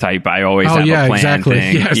masterstroke type? I always have a plan exactly.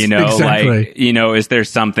 thing. Yes, exactly. Like, is there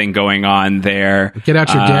something going on there? Get out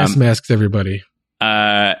your gas masks, everybody.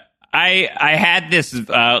 I had this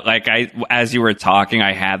as you were talking,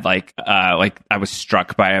 I had like I was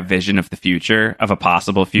struck by a vision of the future, of a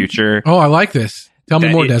possible future. Oh, I like this. Tell me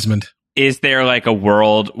more, Desmond. Is there like a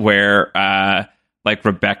world where like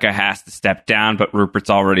Rebecca has to step down, but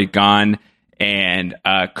Rupert's already gone, and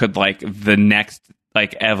could like the next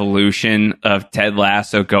like evolution of Ted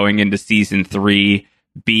Lasso going into season 3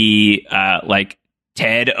 be like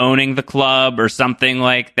Ted owning the club or something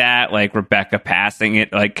like that, like Rebecca passing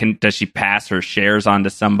it? Like, does she pass her shares on to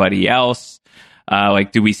somebody else?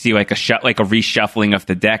 Like, do we see like a reshuffling of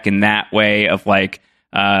the deck in that way of like,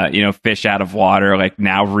 fish out of water, like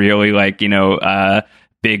now really like,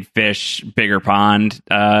 big fish, bigger pond,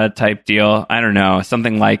 type deal? I don't know.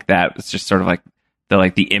 Something like that. It's just sort of like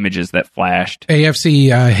the images that flashed. AFC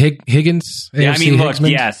Higgins. Yeah, AFC I mean, look,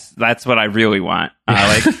 Higgsman. yes, that's what I really want.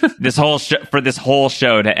 Like this whole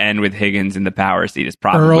show to end with Higgins in the power seat is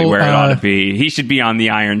probably where it ought to be. He should be on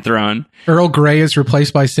the Iron Throne. Earl Grey is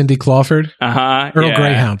replaced by Cindy Crawford. Earl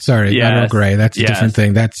Greyhound. Sorry, not Earl Grey. That's a different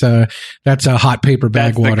thing. That's a hot paper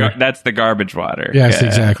bag water. That's the garbage water. Yes,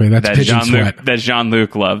 exactly. That's pigeon sweat. That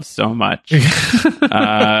Jean-Luc loves so much.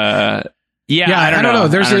 I don't know.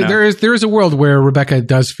 There is a world where Rebecca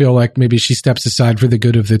does feel like maybe she steps aside for the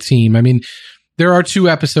good of the team. I mean, there are 2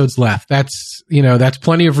 episodes left. That's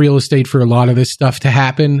plenty of real estate for a lot of this stuff to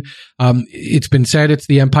happen. It's been said it's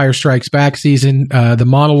the Empire Strikes Back season. The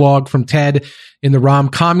monologue from Ted in the Rom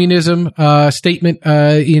Communism statement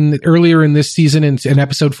earlier in this season in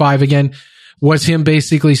episode 5 again was him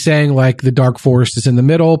basically saying like the dark forest is in the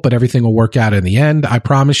middle, but everything will work out in the end. I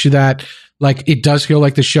promise you that. Like, it does feel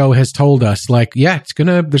like the show has told us, like, yeah,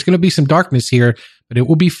 there's gonna be some darkness here, but it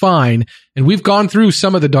will be fine. And we've gone through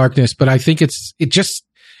some of the darkness, but I think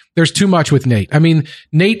there's too much with Nate. I mean,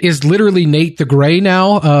 Nate is literally Nate the Gray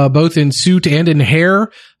now, both in suit and in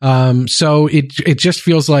hair. So it just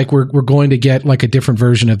feels like we're going to get like a different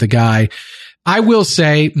version of the guy. I will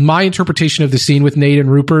say my interpretation of the scene with Nate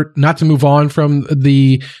and Rupert, not to move on from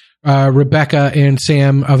the Rebecca and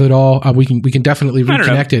Sam of it all, we can definitely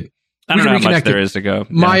reconnect it. I don't know how much there is to go.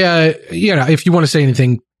 My, if you want to say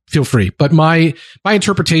anything feel free. But my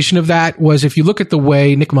interpretation of that was, if you look at the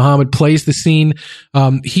way Nick Mohammed plays the scene,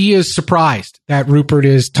 he is surprised that Rupert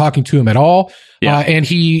is talking to him at all. Yeah. And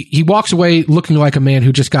he walks away looking like a man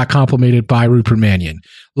who just got complimented by Rupert Mannion.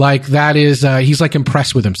 Like that is, he's like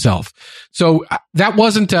impressed with himself. So that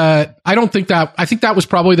wasn't, I think that was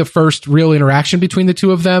probably the first real interaction between the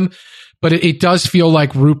two of them. But it does feel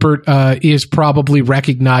like Rupert, is probably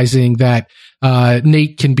recognizing that,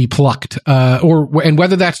 Nate can be plucked, and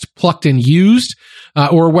whether that's plucked and used,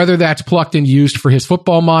 or whether that's plucked and used for his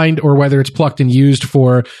football mind, or whether it's plucked and used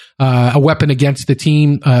for, a weapon against the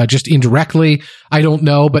team, just indirectly. I don't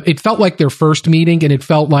know, but it felt like their first meeting, and it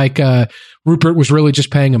felt like, Rupert was really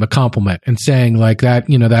just paying him a compliment and saying like that,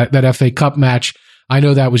 that FA Cup match. I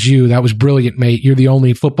know that was you. That was brilliant, mate. You're the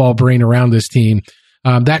only football brain around this team.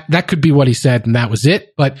 That could be what he said, and that was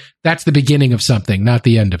it. But that's the beginning of something, not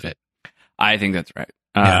the end of it. I think that's right.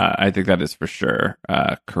 I think that is for sure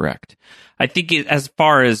correct. I think as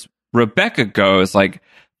far as Rebecca goes, like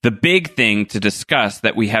the big thing to discuss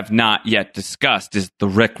that we have not yet discussed is the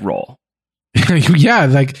Rickroll. Yeah,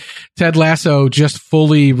 like Ted Lasso just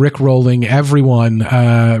fully Rickrolling everyone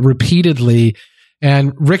repeatedly,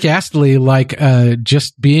 and Rick Astley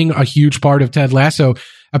just being a huge part of Ted Lasso.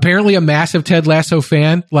 Apparently a massive Ted Lasso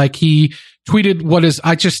fan. Like he tweeted what is,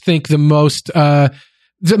 I just think, the most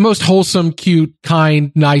wholesome, cute,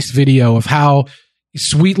 kind, nice video of how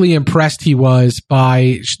sweetly impressed he was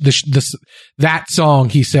by that song.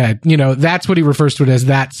 He said, that's what he refers to it as,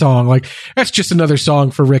 that song. Like that's just another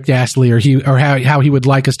song for Rick Astley, or how he would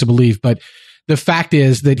like us to believe. But the fact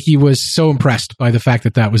is that he was so impressed by the fact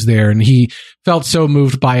that was there, and he felt so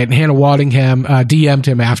moved by it. And Hannah Waddingham DM'd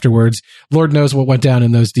him afterwards. Lord knows what went down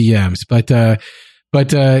in those DMs.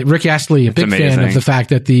 But Rick Astley, a big fan of the fact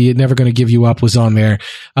that the Never Gonna Give You Up was on there.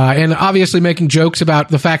 And obviously making jokes about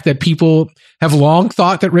the fact that people have long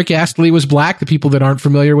thought that Rick Astley was black, the people that aren't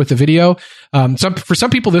familiar with the video. For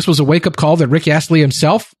some people, this was a wake-up call that Rick Astley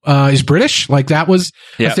himself is British. Like that was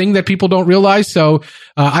a thing that people don't realize. So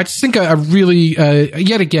I just think a really,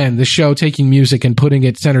 yet again, the show taking music and putting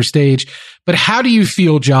it center stage. But how do you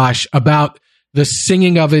feel, Josh, about the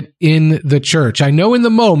singing of it in the church? I know in the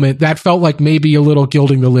moment that felt like maybe a little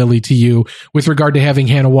gilding the lily to you with regard to having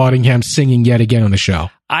Hannah Waddingham singing yet again on the show.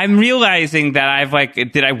 I'm realizing that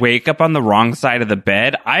did I wake up on the wrong side of the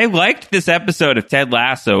bed? I liked this episode of Ted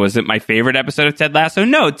Lasso. Was it my favorite episode of Ted Lasso?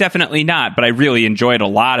 No, definitely not. But I really enjoyed a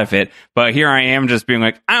lot of it. But here I am just being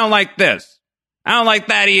like, I don't like this. I don't like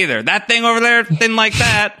that either. That thing over there didn't like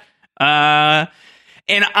that.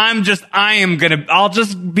 And I'll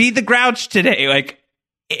just be the grouch today. Like,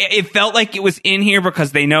 it felt like it was in here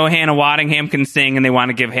because they know Hannah Waddingham can sing and they want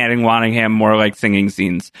to give Hannah Waddingham more like singing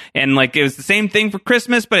scenes. And like, it was the same thing for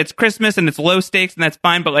Christmas, but it's Christmas and it's low stakes and that's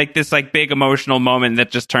fine. But like this like big emotional moment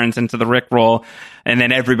that just turns into the Rickroll, and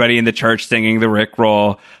then everybody in the church singing the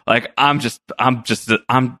Rickroll. Like, I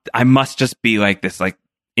must just be like this, like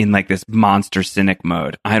in like this monster cynic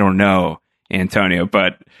mode. I don't know, Antonio,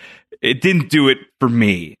 but it didn't do it for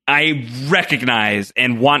me. I recognize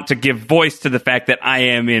and want to give voice to the fact that I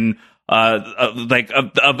am in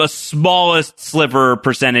of a smallest sliver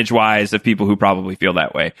percentage wise of people who probably feel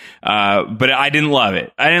that way. But I didn't love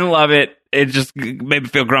it. It just made me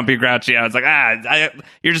feel grumpy, grouchy. I was like,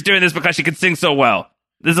 you're just doing this because she can sing so well.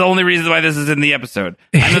 This is the only reason why this is in the episode.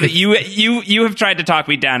 I know that you have tried to talk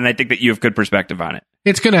me down, and I think that you have good perspective on it.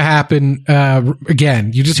 It's going to happen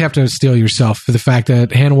again. You just have to steel yourself for the fact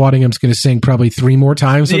that Hannah Waddingham's going to sing probably 3 more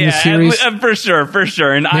times in this series. For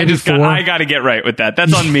sure. And maybe I got to get right with that.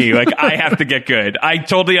 That's on me. Like, I have to get good. I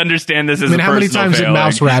totally understand this as a personal how many times did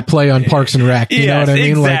Mouse Rat play on Parks and Rec? You know what I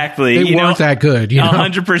mean? Exactly. Like, they weren't that good.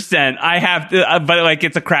 100%. I have to, but like,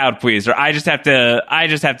 it's a crowd pleaser. I just have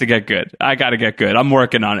to get good. I got to get good. I'm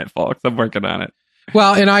working on it, folks. I'm working on it.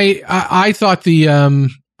 Well, and I thought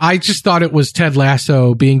I just thought it was Ted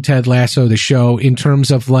Lasso being Ted Lasso, the show, in terms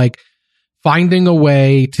of like finding a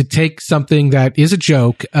way to take something that is a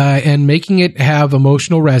joke and making it have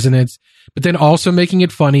emotional resonance, but then also making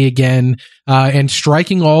it funny again and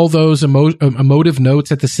striking all those emotive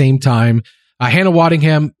notes at the same time. Hannah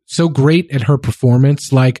Waddingham, so great at her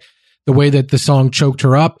performance, like the way that the song choked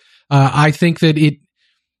her up. I think that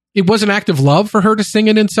it was an act of love for her to sing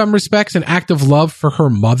it in some respects, an act of love for her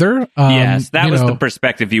mother. Yes, that was the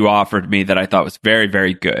perspective you offered me that I thought was very,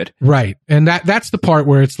 very good. Right. And that's the part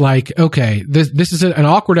where it's like, okay, this is an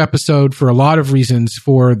awkward episode for a lot of reasons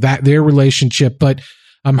for their relationship, but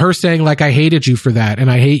her saying like, I hated you for that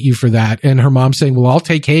and I hate you for that. And her mom saying, well, I'll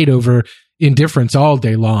take hate over indifference all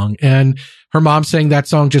day long. And her mom saying that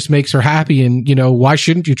song just makes her happy. And, why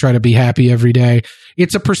shouldn't you try to be happy every day?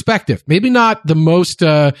 It's a perspective, maybe not the most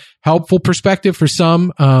helpful perspective for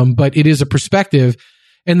some, but it is a perspective.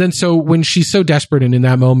 And then so when she's so desperate and in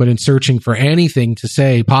that moment and searching for anything to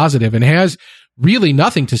say positive and has really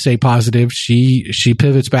nothing to say positive, she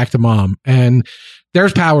pivots back to mom. And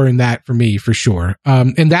there's power in that for me, for sure.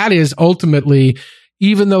 And that is ultimately,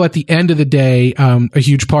 even though at the end of the day, a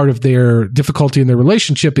huge part of their difficulty in their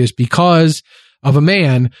relationship is because of a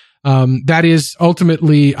man, that is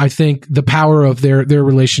ultimately, I think, the power of their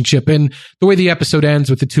relationship. And the way the episode ends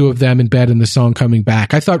with the two of them in bed and the song coming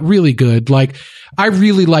back, I thought really good. Like, I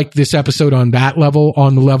really liked this episode on that level,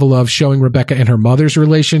 on the level of showing Rebecca and her mother's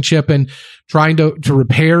relationship and trying to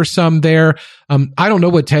repair some there. I don't know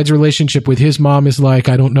what Ted's relationship with his mom is like.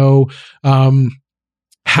 I don't know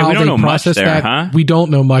how they process that. Huh? We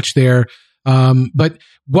don't know much there. But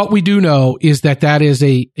what we do know is that is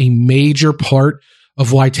a major part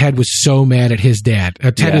of why Ted was so mad at his dad.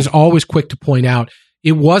 Ted is always quick to point out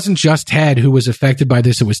it wasn't just Ted who was affected by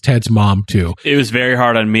this. It was Ted's mom too. It was very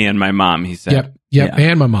hard on me and my mom, he said. Yep. Yeah.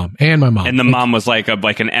 And my mom. And the mom was like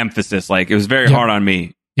an emphasis. Like, it was very hard on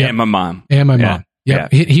me and my mom. And my mom. Yeah.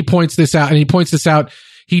 He points this out, and he points this out.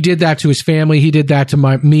 He did that to his family. He did that to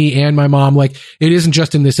me and my mom. Like, it isn't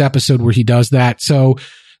just in this episode where he does that. So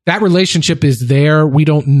that relationship is there. We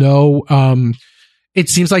don't know. It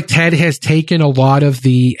seems like Ted has taken a lot of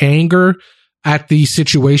the anger at the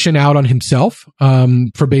situation out on himself,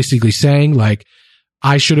 for basically saying, like,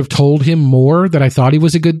 I should have told him more that I thought he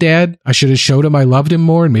was a good dad. I should have showed him I loved him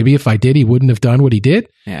more. And maybe if I did, he wouldn't have done what he did.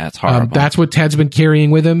 Yeah, it's horrible. That's what Ted's been carrying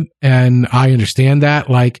with him. And I understand that.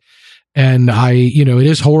 And it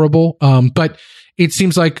is horrible. But it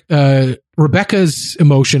seems like, Rebecca's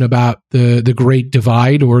emotion about the great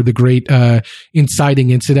divide or the great inciting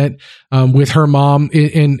incident with her mom,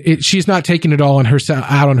 she's not taking it all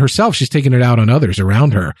out on herself. She's taking it out on others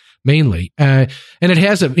around her mainly, and it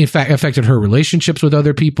has in fact affected her relationships with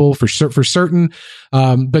other people for certain.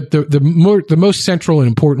 But the most central and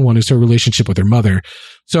important one is her relationship with her mother.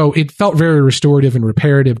 So it felt very restorative and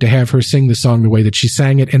reparative to have her sing the song the way that she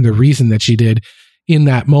sang it, and the reason that she did in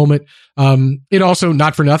that moment. It also,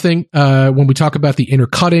 not for nothing, when we talk about the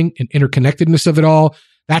intercutting and interconnectedness of it all,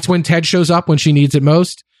 that's when Ted shows up when she needs it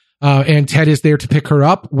most. And Ted is there to pick her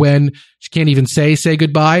up when she can't even say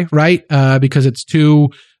goodbye, right? Because it's too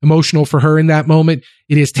emotional for her in that moment.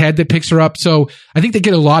 It is Ted that picks her up. So I think they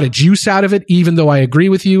get a lot of juice out of it, even though I agree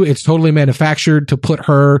with you. It's totally manufactured to put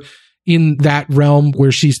her in that realm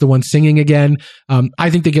where she's the one singing again. I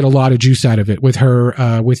think they get a lot of juice out of it with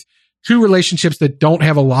her, with two relationships that don't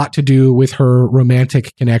have a lot to do with her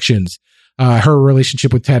romantic connections. Her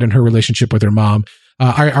relationship with Ted and her relationship with her mom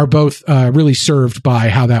are both really served by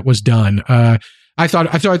how that was done. I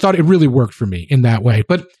thought it really worked for me in that way.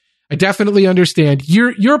 But I definitely understand.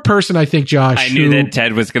 You're a person, I think, Josh. I knew that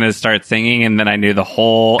Ted was going to start singing, and then I knew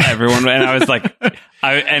everyone, and I was like,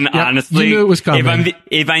 honestly, you knew it was coming.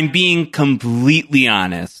 If I'm being completely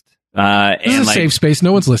honest. This is a safe space.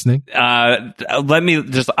 No one's listening. I'm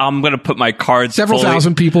going to put my cards. Several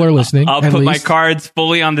thousand people are listening. I'll put my cards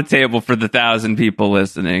fully on the table for the 1,000 people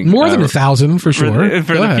lilistening. More than 1,000 for sure.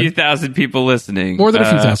 For the few thousand people listening. More than a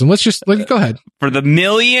few thousand. Go ahead. For the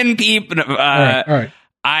million people. All right.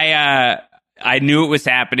 I knew it was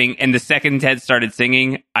happening, and the second Ted started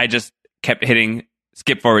singing, I just kept hitting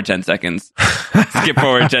skip forward 10 seconds. Skip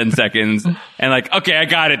forward 10 seconds. And okay, I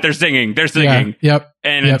got it. They're singing. Yeah, yep.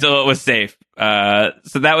 And until it was safe.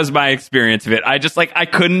 So that was my experience of it. I just I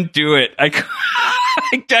couldn't do it. I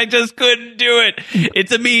just couldn't do it.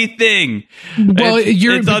 It's a me thing. Well,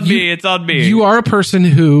 it's on me. You are a person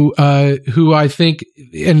who I think,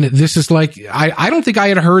 and this is I don't think I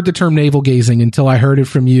had heard the term navel gazing until I heard it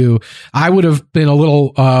from you. I would have been a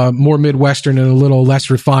little more Midwestern and a little less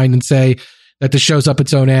refined and say that this shows up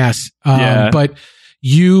its own ass. But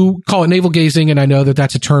you call it navel gazing, and I know that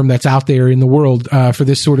that's a term that's out there in the world for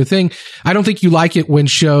this sort of thing. I don't think you like it when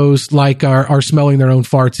shows are smelling their own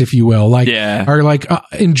farts, if you will, are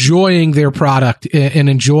enjoying their product and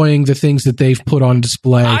enjoying the things that they've put on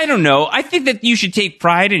display. I don't know. I think that you should take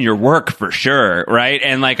pride in your work for sure, right?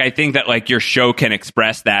 And I think that your show can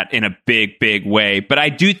express that in a big, big way. But I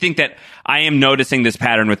do think that I am noticing this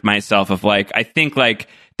pattern with myself of I think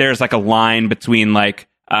there's a line between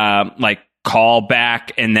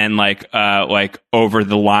callback and then over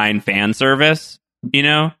the line fan service,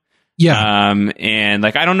 Yeah. And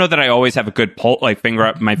I don't know that I always have a good my fingers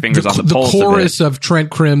on the pulse. The chorus of Trent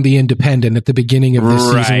Crimm, The Independent, at the beginning of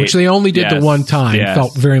this season, which they only did the one time,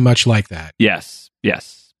 felt very much like that. Yes.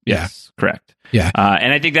 Yes, correct. Yeah.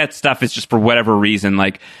 And I think that stuff is just for whatever reason.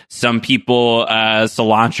 Like some people,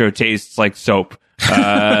 cilantro tastes like soap.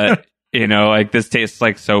 Like this tastes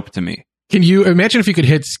like soap to me. Can you imagine if you could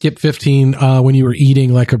hit skip 15 when you were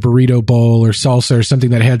eating like a burrito bowl or salsa or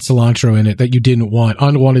something that had cilantro in it that you didn't want,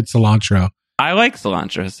 unwanted cilantro? I like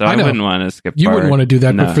cilantro, so I wouldn't want to skip. You wouldn't want to do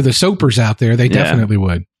that, but for the soapers out there, they definitely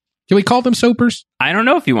would. Can we call them soapers? I don't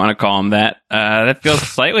know if you want to call them that. That feels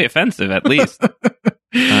slightly offensive, at least. All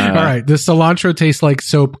right, the cilantro tastes like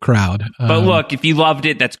soap crowd. But look, if you loved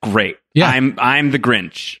it, that's great. Yeah, I'm the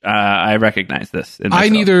Grinch. I recognize this. I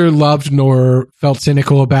neither loved nor felt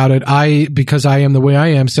cynical about it. Because I am the way I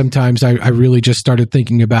am. Sometimes I really just started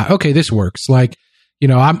thinking about, okay, this works. Like,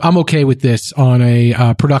 I'm okay with this on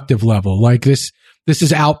a productive level. Like this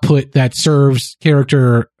is output that serves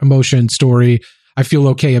character, emotion, story. I feel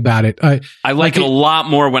okay about it. I like it a lot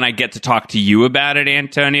more when I get to talk to you about it,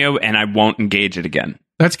 Antonio, and I won't engage it again.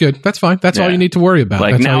 That's good. That's fine. That's all you need to worry about.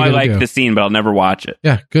 Like that's now I like the scene, but I'll never watch it.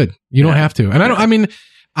 Yeah, good. You don't have to. And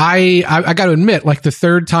I got to admit, like the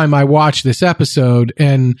third time I watched this episode,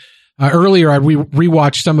 and earlier I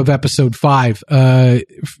rewatched some of episode 5.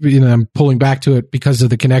 I'm pulling back to it because of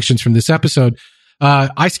the connections from this episode.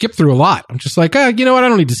 I skipped through a lot. I'm just like, you know what? I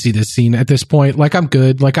don't need to see this scene at this point. Like, I'm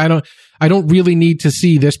good. Like, I don't really need to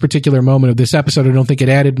see this particular moment of this episode. I don't think it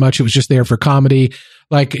added much. It was just there for comedy.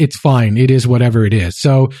 Like, it's fine. It is whatever it is.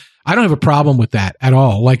 So I don't have a problem with that at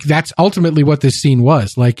all. Like, that's ultimately what this scene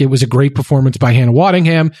was. Like, it was a great performance by Hannah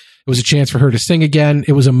Waddingham. It was a chance for her to sing again.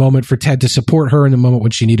 It was a moment for Ted to support her in the moment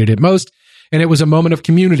when she needed it most. And it was a moment of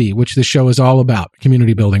community, which the show is all about,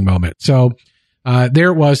 community building moment. So, there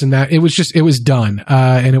it was, and that it was done,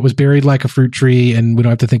 and it was buried like a fruit tree, and we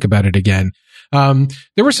don't have to think about it again.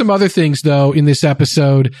 There were some other things though in this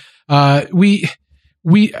episode. We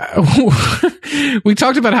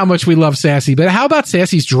talked about how much we love Sassy, but how about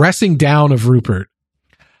Sassy's dressing down of Rupert?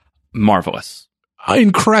 Marvelous,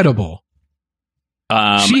 incredible.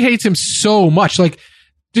 She hates him so much. Like,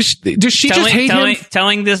 does she just hate him?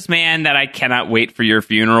 Telling this man that I cannot wait for your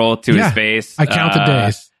funeral to his face. I count the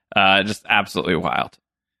days. Just absolutely wild.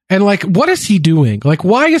 And like, what is he doing? Like,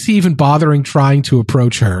 why is he even bothering trying to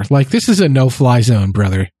approach her? Like, this is a no-fly zone,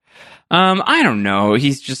 brother. I don't know.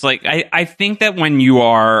 He's just like, I think that when you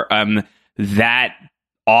are that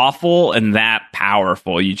awful and that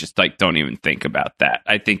powerful, you just like don't even think about that.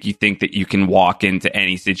 I think you think that you can walk into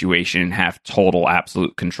any situation and have total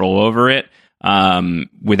absolute control over it,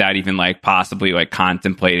 without even like possibly like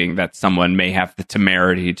contemplating that someone may have the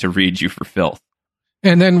temerity to read you for filth.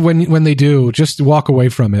 And then when they do, just walk away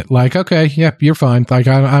from it. Like, okay, yep, you're fine. Like,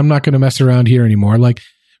 I'm not going to mess around here anymore. Like,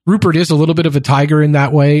 Rupert is a little bit of a tiger in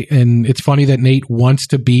that way. And it's funny that Nate wants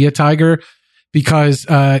to be a tiger because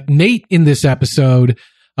Nate in this episode,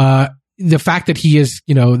 the fact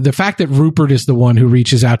that Rupert is the one who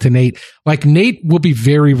reaches out to Nate, like Nate will be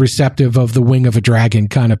very receptive of the wing of a dragon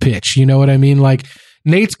kind of pitch. You know what I mean? Like,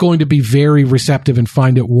 Nate's going to be very receptive and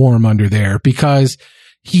find it warm under there because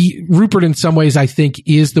Rupert in some ways, I think,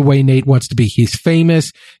 is the way Nate wants to be. He's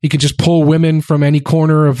famous. He can just pull women from any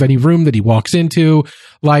corner of any room that he walks into.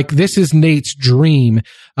 Like, this is Nate's dream.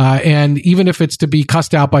 And even if it's to be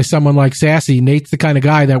cussed out by someone like Sassy, Nate's the kind of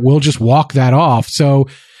guy that will just walk that off. So,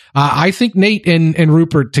 I think Nate and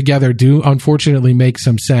Rupert together do unfortunately make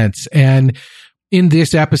some sense. And in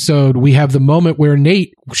this episode, we have the moment where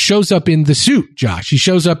Nate shows up in the suit, Josh. He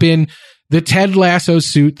shows up in the Ted Lasso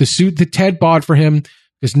suit, the suit that Ted bought for him.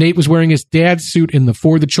 Because Nate was wearing his dad's suit in the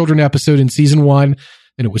For the Children episode in season 1,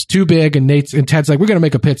 and it was too big. And Ted's like, we're going to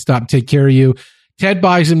make a pit stop and take care of you. Ted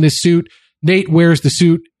buys him this suit. Nate wears the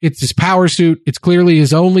suit. It's his power suit. It's clearly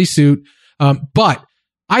his only suit. But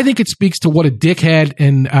I think it speaks to what a dickhead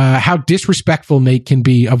and how disrespectful Nate can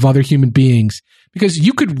be of other human beings. Because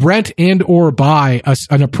you could rent and or buy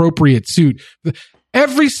an appropriate suit.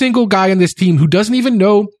 Every single guy on this team who doesn't even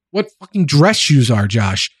know what fucking dress shoes are,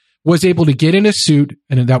 Josh, was able to get in a suit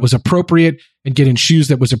and that was appropriate and get in shoes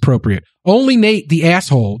that was appropriate. Only Nate, the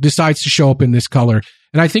asshole, decides to show up in this color.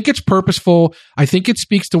 And I think it's purposeful. I think it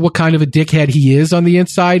speaks to what kind of a dickhead he is on the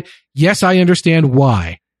inside. Yes, I understand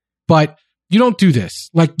why, but you don't do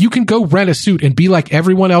this. Like, you can go rent a suit and be like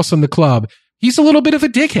everyone else in the club. He's a little bit of a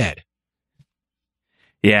dickhead.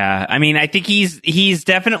 Yeah. I mean, I think he's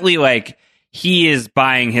definitely like, he is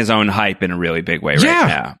buying his own hype in a really big way right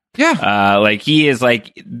now. Yeah. Like he is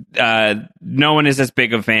like, no one is as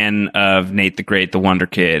big a fan of Nate the Great, the Wonder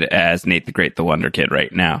Kid as Nate the Great, the Wonder Kid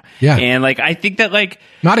right now. Yeah. And like, I think that like,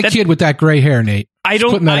 not a kid with that gray hair, Nate. I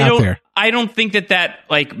don't I don't think that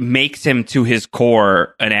like makes him to his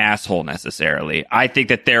core an asshole necessarily. I think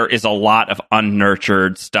that there is a lot of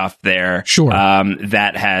unnurtured stuff there. Sure.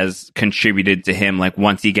 That has contributed to him, like,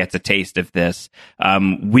 once he gets a taste of this,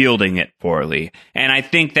 wielding it poorly. And I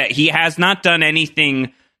think that he has not done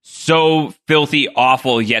anything so filthy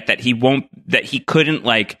awful yet that he couldn't,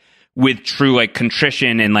 like, with true, like,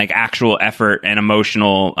 contrition and, like, actual effort and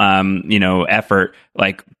emotional, effort,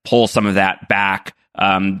 like, pull some of that back,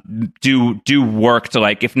 do work to,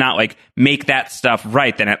 like, if not, like, make that stuff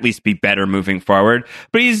right, then at least be better moving forward.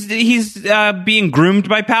 But he's being groomed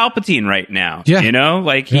by Palpatine right now. Yeah. You know,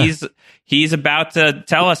 like, he's about to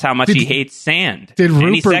tell us how much he hates sand. Did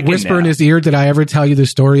Rupert whisper in his ear, did I ever tell you the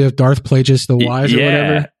story of Darth Plagueis the Wise or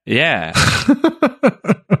whatever? Yeah.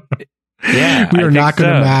 Yeah, we are not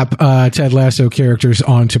going to map Ted Lasso characters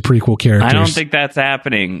onto prequel characters. I don't think that's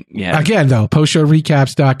happening yet. Again, though,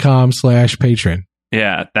 postshowrecaps.com/patron.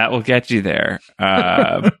 Yeah, that will get you there.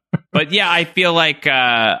 But yeah, I feel like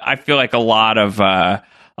a lot of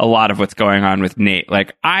what's going on with Nate.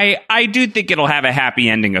 Like, I do think it'll have a happy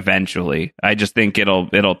ending eventually. I just think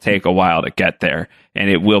it'll take a while to get there, and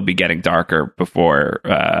it will be getting darker before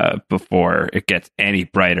it gets any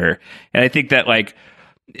brighter. And I think that, like,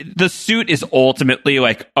 the suit is ultimately,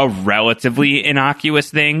 like, a relatively innocuous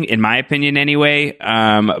thing, in my opinion, anyway.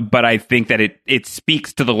 But I think that it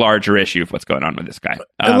speaks to the larger issue of what's going on with this guy.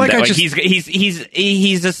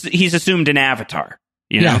 He's assumed an avatar.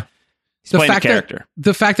 You know, he's playing a character.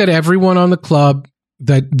 The fact that everyone on the club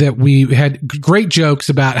that we had great jokes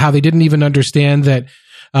about how they didn't even understand that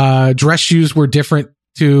dress shoes were different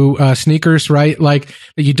to sneakers, right? Like,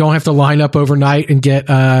 you don't have to line up overnight and get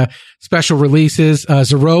special releases.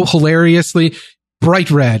 Zero, hilariously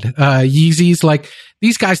bright red Yeezys. Like,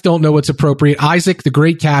 these guys don't know what's appropriate. Isaac, the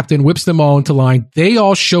great captain, whips them all into line. They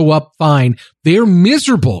all show up fine. They're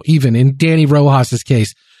miserable, even in Danny Rojas's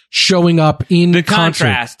case, showing up in the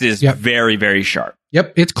contrast is very, very sharp.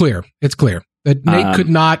 Yep, it's clear that Nate could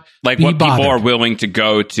not like be what bothered. People are willing to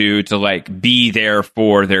go to like be there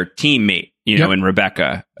for their teammate. You know, in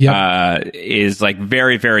Rebecca, is, like,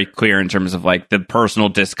 very, very clear in terms of, like, the personal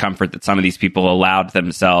discomfort that some of these people allowed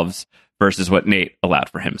themselves versus what Nate allowed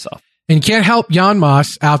for himself. And can't help Jan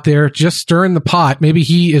Moss out there just stirring the pot. Maybe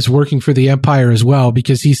he is working for the Empire as well,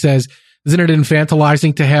 because he says, isn't it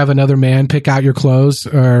infantilizing to have another man pick out your clothes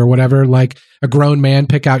or whatever, like a grown man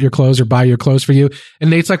pick out your clothes or buy your clothes for you?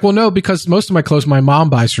 And Nate's like, well, no, because most of my clothes my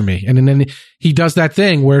mom buys for me. And then he does that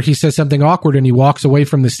thing where he says something awkward and he walks away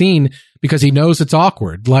from the scene because he knows it's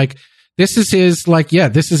awkward. Like, this is his, like,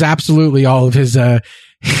 this is absolutely all of his,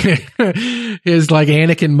 his, like,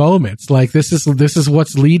 Anakin moments. Like, this is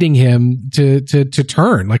what's leading him to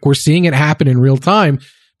turn. Like, we're seeing it happen in real time.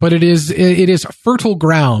 But it is fertile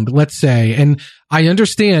ground, let's say. And I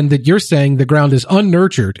understand that you're saying the ground is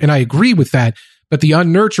unnurtured, and I agree with that. But the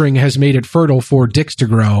unnurturing has made it fertile for dicks to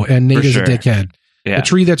grow, and Nate is a dickhead. Yeah. The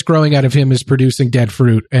tree that's growing out of him is producing dead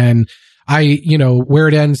fruit. And where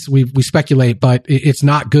it ends, we speculate, but it's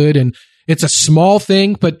not good. And it's a small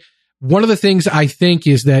thing. But one of the things I think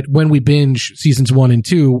is that when we binge seasons 1 and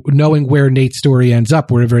 2, knowing where Nate's story ends up,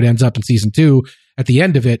 wherever it ends up in season 2, at the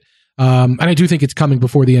end of it, and I do think it's coming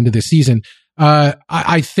before the end of this season.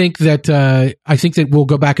 I think that we'll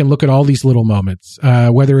go back and look at all these little moments,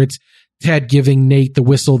 whether it's Ted giving Nate the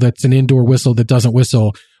whistle that's an indoor whistle that doesn't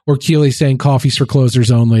whistle, or Keeley saying coffee's for closers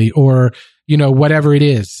only, or, whatever it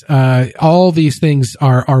is. All these things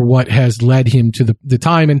are what has led him to the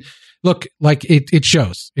time. And look, like, it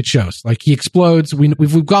shows. It shows. Like, he explodes.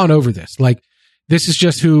 We've gone over this. Like, this is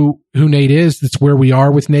just who Nate is. That's where we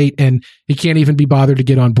are with Nate, and he can't even be bothered to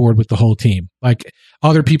get on board with the whole team. Like,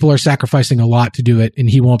 other people are sacrificing a lot to do it, and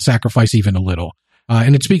he won't sacrifice even a little.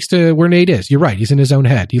 And it speaks to where Nate is. You're right. He's in his own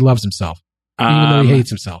head. He loves himself, even though he hates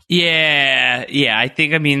himself. Yeah. I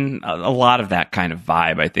think, a lot of that kind of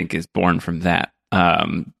vibe, I think, is born from that.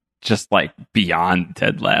 Just, like, beyond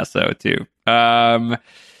Ted Lasso, too.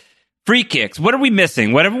 Free kicks. What are we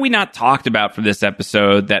missing? What have we not talked about for this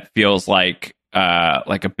episode that feels like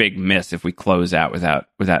a big miss if we close out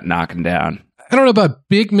without knocking down? I don't know about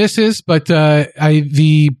big misses, but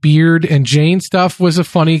the Beard and Jane stuff was a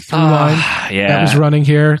funny through line that was running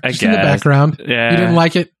here, just in the background. Yeah. You didn't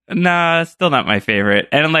like it? No, it's still not my favorite.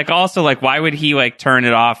 And, like, also, like, why would he, like, turn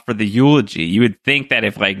it off for the eulogy? You would think that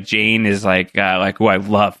if, like, Jane is like, oh, I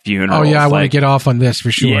love funerals. Oh yeah, I want to get off on this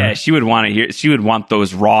for sure. Yeah, she would want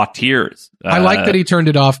those raw tears. I like that he turned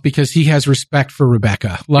it off because he has respect for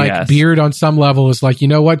Rebecca. Like, Beard on some level is like, you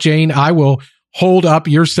know what, Jane, I will hold up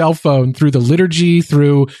your cell phone through the liturgy,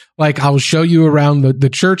 through, like, I'll show you around the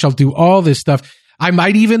church. I'll do all this stuff. I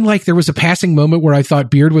might even there was a passing moment where I thought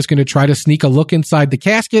Beard was going to try to sneak a look inside the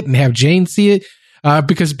casket and have Jane see it,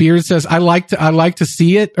 because Beard says, I like to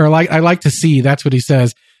see it, or I like to see. That's what he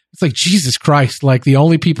says. It's like, Jesus Christ, the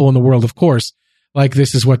only people in the world, of course,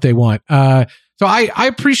 this is what they want. So I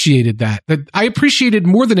appreciated that. I appreciated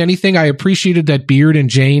more than anything. I appreciated that Beard and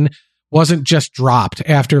Jane wasn't just dropped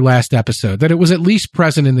after last episode, that it was at least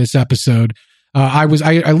present in this episode. I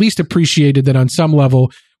at least appreciated that on some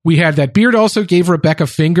level we had that. Beard also gave Rebecca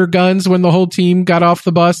finger guns when the whole team got off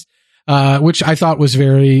the bus, which I thought was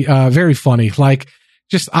very, very funny.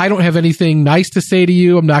 I don't have anything nice to say to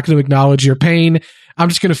you. I'm not going to acknowledge your pain. I'm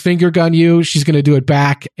just going to finger gun you. She's going to do it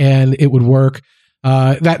back and it would work.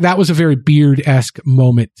 That was a very Beard-esque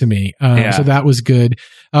moment to me. So that was good.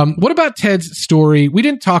 What about Ted's story? We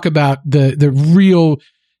didn't talk about the real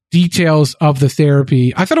details of the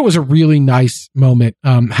therapy. I thought it was a really nice moment.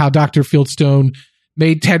 How Dr. Fieldstone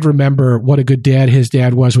made Ted remember what a good dad his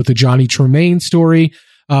dad was with the Johnny Tremaine story.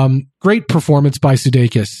 Great performance by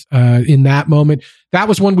Sudeikis, in that moment. That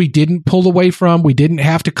was one we didn't pull away from. We didn't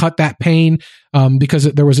have to cut that pain, because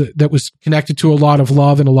that was connected to a lot of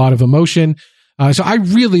love and a lot of emotion. So I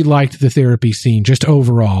really liked the therapy scene just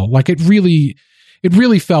overall. It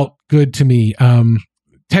really felt good to me.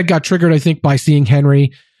 Ted got triggered, I think, by seeing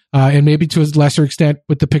Henry, and maybe to a lesser extent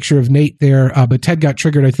with the picture of Nate there. But Ted got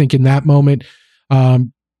triggered, I think, in that moment,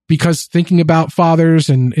 because thinking about fathers,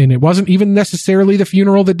 and it wasn't even necessarily the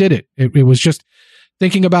funeral that did it. It was just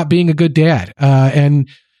thinking about being a good dad. And,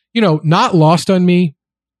 not lost on me.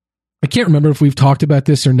 I can't remember if we've talked about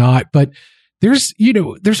this or not, but there's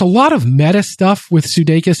a lot of meta stuff with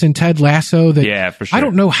Sudeikis and Ted Lasso that for sure. I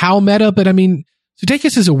don't know how meta, but I mean,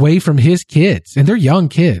 Sudeikis is away from his kids, and they're young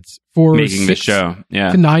kids, for making the show.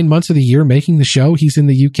 To 9 months of the year making the show. He's in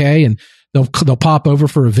the UK, and they'll pop over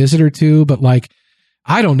for a visit or two, but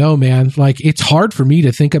I don't know, man. It's hard for me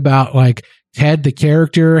to think about Ted, the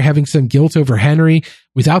character, having some guilt over Henry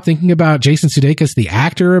without thinking about Jason Sudeikis, the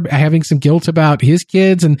actor, having some guilt about his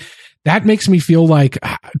kids. And that makes me feel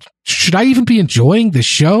should I even be enjoying the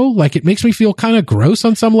show? It makes me feel kind of gross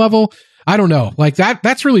on some level. I don't know.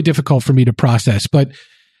 That's really difficult for me to process, but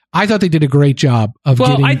I thought they did a great job of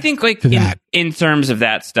getting I think to that. In terms of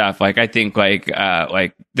that stuff, I think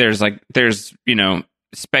there's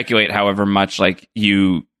speculate however much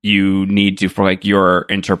you need to for your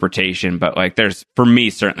interpretation, but there's, for me,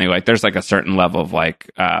 certainly there's a certain level of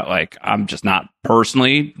I'm just not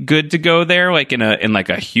personally good to go there in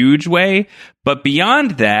a huge way. But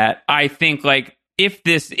beyond that, I think if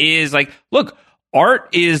this is look, art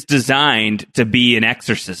is designed to be an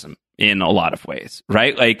exorcism in a lot of ways,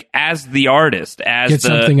 right? As the artist, get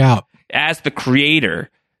something out, as the creator,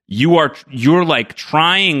 you're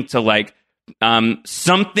trying to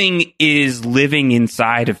something is living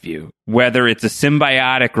inside of you, whether it's a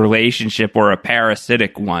symbiotic relationship or a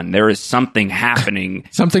parasitic one. There is something happening.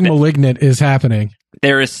 Something malignant is happening.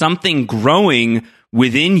 There is something growing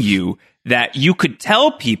within you that you could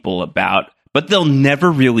tell people about, but they'll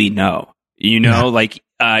never really know.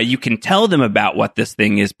 You can tell them about what this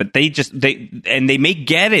thing is, but they may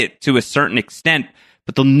get it to a certain extent,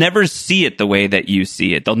 but they'll never see it the way that you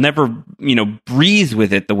see it. They'll never, breathe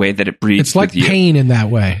with it the way that it breathes. It's like pain in that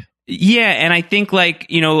way. Yeah, and I think the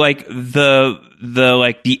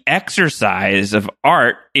exercise of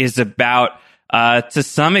art is about to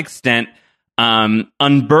some extent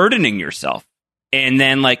unburdening yourself, and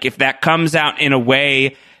then if that comes out in a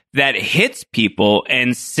way that hits people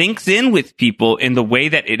and sinks in with people in the way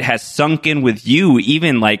that it has sunk in with you,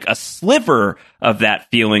 even a sliver of that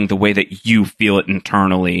feeling, the way that you feel it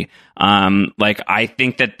internally. I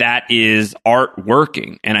think that is art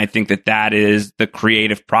working. And I think that is the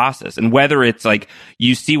creative process. And whether it's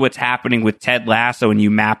you see what's happening with Ted Lasso and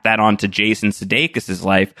you map that onto Jason Sudeikis'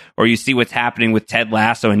 life, or you see what's happening with Ted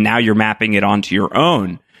Lasso and now you're mapping it onto your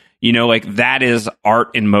own, that is art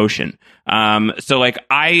in motion. I'm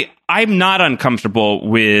not uncomfortable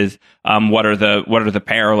with what are the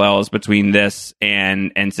parallels between this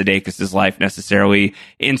and Sudeikis' life necessarily,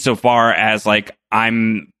 insofar as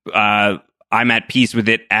I'm at peace with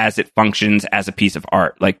it as it functions as a piece of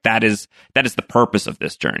art. That is the purpose of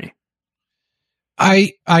this journey.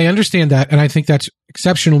 I understand that, and I think that's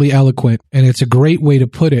exceptionally eloquent, and it's a great way to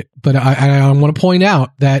put it. But I want to point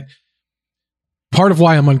out that part of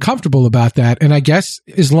why I'm uncomfortable about that, and I guess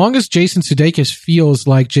as long as Jason Sudeikis feels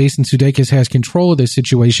like Jason Sudeikis has control of this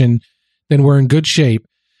situation, then we're in good shape.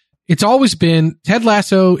 It's always been, Ted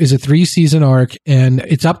Lasso is a 3-season arc, and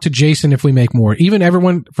it's up to Jason if we make more. Even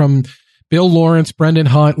everyone from Bill Lawrence, Brendan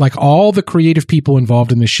Hunt, all the creative people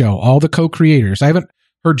involved in the show, all the co-creators. I haven't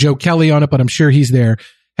heard Joe Kelly on it, but I'm sure he's there,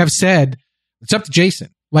 have said, It's up to Jason.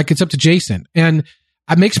 Like, it's up to Jason. And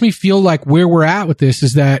it makes me feel like where we're at with this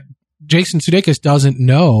is that Jason Sudeikis doesn't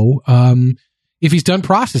know if he's done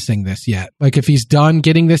processing this yet. Like, if he's done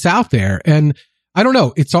getting this out there. And I don't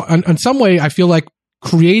know. It's in some way, I feel like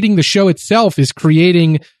creating the show itself is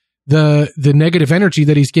creating the negative energy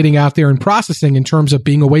that he's getting out there and processing in terms of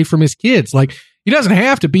being away from his kids. Like, he doesn't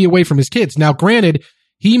have to be away from his kids. Now, granted,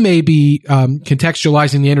 he may be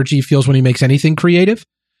contextualizing the energy he feels when he makes anything creative.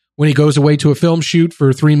 When he goes away to a film shoot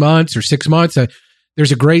for 3 months or 6 months,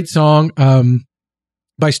 there's a great song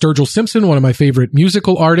by Sturgill Simpson, one of my favorite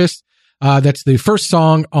musical artists. That's the first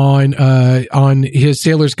song on his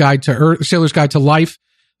Sailor's Guide to Life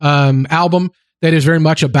album. That is very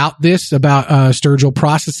much about this, about Sturgill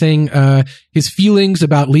processing his feelings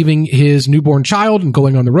about leaving his newborn child and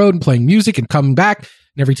going on the road and playing music and coming back.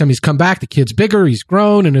 And every time he's come back, the kid's bigger, he's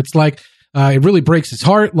grown, and it's like it really breaks his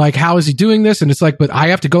heart. Like, how is he doing this? And it's like, but I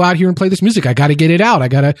have to go out here and play this music. I got to get it out. I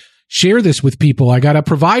got to share this with people. I got to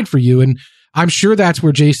provide for you. And I'm sure that's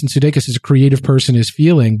where Jason Sudeikis as a creative person is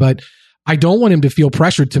feeling. But I don't want him to feel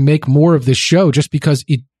pressured to make more of this show just because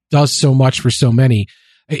it does so much for so many.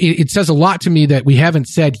 It says a lot to me that we haven't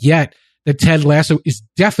said yet that Ted Lasso is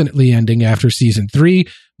definitely ending after season 3.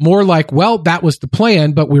 More like, well, that was the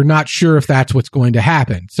plan, but we're not sure if that's what's going to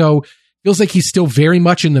happen. So it feels like he's still very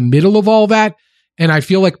much in the middle of all that. And I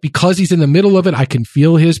feel like because he's in the middle of it, I can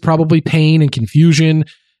feel his probably pain and confusion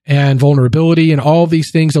and vulnerability and all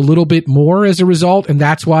these things a little bit more as a result. And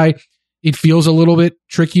that's why it feels a little bit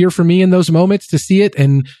trickier for me in those moments to see it.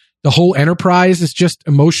 And the whole Enterprise is just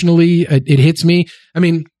emotionally, it hits me. I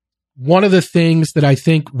mean, one of the things that I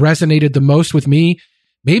think resonated the most with me,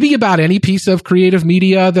 maybe about any piece of creative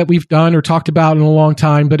media that we've done or talked about in a long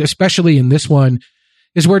time, but especially in this one,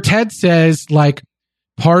 is where Ted says, like,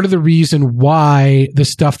 part of the reason why the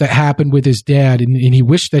stuff that happened with his dad, and he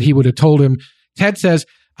wished that he would have told him, Ted says,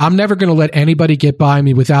 I'm never going to let anybody get by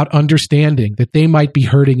me without understanding that they might be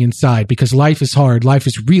hurting inside because life is hard. Life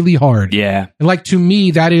is really hard. Yeah. And like, to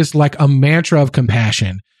me, that is like a mantra of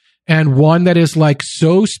compassion, and one that is like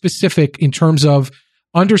so specific in terms of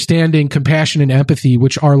understanding compassion and empathy,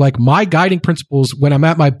 which are like my guiding principles when I'm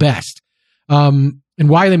at my best. And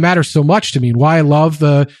why they matter so much to me, and why I love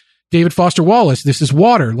the David Foster Wallace, This Is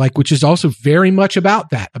Water, like, which is also very much about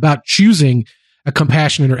that, about choosing a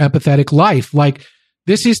compassionate or empathetic life. Like,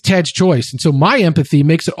 this is Ted's choice. And so my empathy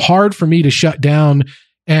makes it hard for me to shut down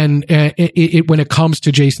and when it comes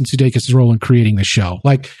to Jason Sudeikis' role in creating the show.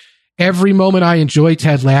 Like, every moment I enjoy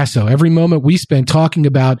Ted Lasso, every moment we spend talking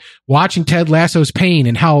about watching Ted Lasso's pain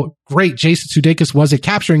and how great Jason Sudeikis was at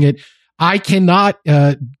capturing it, I cannot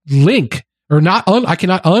I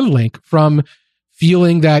cannot unlink from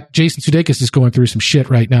feeling that Jason Sudeikis is going through some shit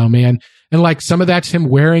right now, man. And like, some of that's him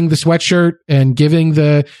wearing the sweatshirt and giving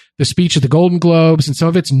the speech at the Golden Globes. And some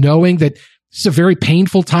of it's knowing that this is a very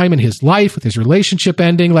painful time in his life with his relationship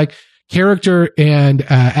ending. Like, character and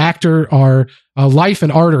actor are life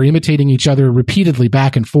and art are imitating each other repeatedly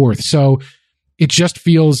back and forth. So it just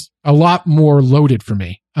feels a lot more loaded for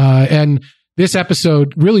me. And this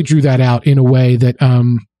episode really drew that out in a way that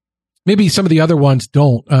maybe some of the other ones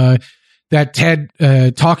don't. That Ted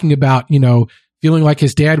talking about, feeling like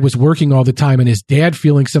his dad was working all the time and his dad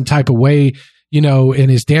feeling some type of way, and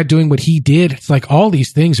his dad doing what he did. It's like all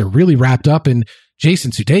these things are really wrapped up in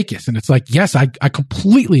Jason Sudeikis. And it's like, yes, I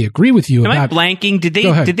completely agree with you. Am I blanking? Did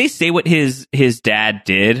they say what his dad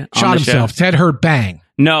did? Shot himself. Ted heard bang.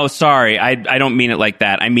 No, sorry. I don't mean it like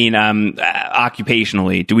that. I mean,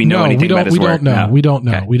 occupationally. Do we know anything about his work? We don't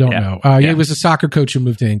know. We don't know. He was a soccer coach who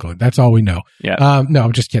moved to England. That's all we know. Yeah. No,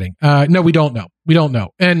 I'm just kidding. No, we don't know. We don't know.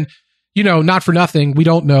 And, not for nothing, we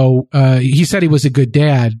don't know. He said he was a good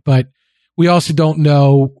dad, but we also don't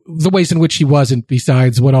know the ways in which he wasn't,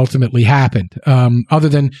 besides what ultimately happened, other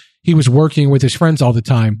than he was working with his friends all the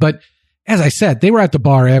time. But as I said, they were at the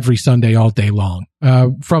bar every Sunday all day long,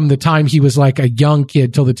 from the time he was like a young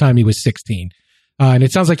kid till the time he was 16. And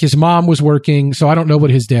it sounds like his mom was working, so I don't know what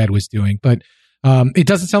his dad was doing, but it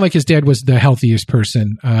doesn't sound like his dad was the healthiest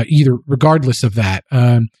person either, regardless of that.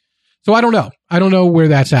 So I don't know. I don't know where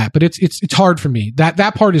that's at, but it's hard for me.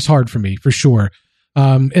 That part is hard for me for sure.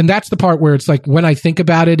 And that's the part where it's like, when I think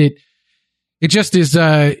about it, it just is,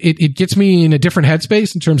 it gets me in a different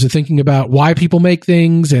headspace in terms of thinking about why people make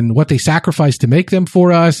things and what they sacrifice to make them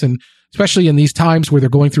for us. And especially in these times where they're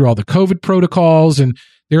going through all the COVID protocols and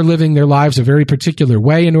they're living their lives a very particular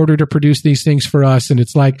way in order to produce these things for us. And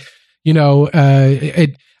it's like,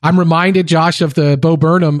 I'm reminded, Josh, of the Bo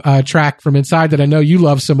Burnham track from Inside that I know you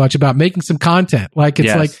love so much, about making some content. Like,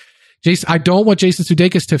 it's like, I don't want Jason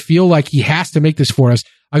Sudeikis to feel like he has to make this for us.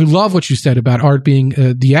 I love what you said about art being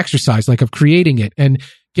the exercise, like of creating it and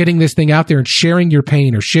getting this thing out there and sharing your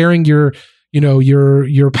pain or sharing your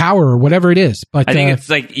power or whatever it is. But I think it's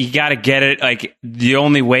like you got to get it. Like the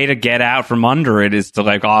only way to get out from under it is to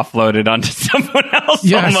like offload it onto someone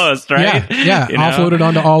else, almost, right? Yeah. Offload it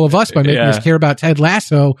onto all of us by making us care about Ted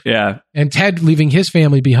Lasso. Yeah, and Ted leaving his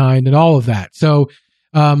family behind and all of that. So,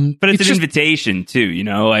 but it's an invitation too.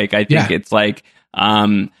 Like I think it's like.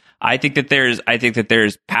 I think that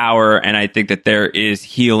there's power, and I think that there is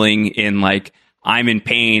healing in like, I'm in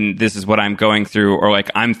pain, this is what I'm going through, or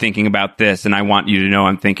like I'm thinking about this and I want you to know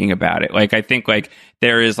I'm thinking about it. Like I think like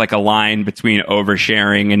there is like a line between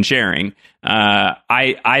oversharing and sharing.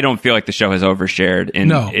 I don't feel like the show has overshared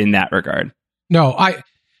in that regard. No, I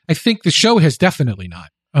think the show has definitely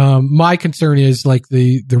not. My concern is like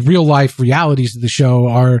the real life realities of the show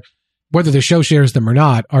are, whether the show shares them or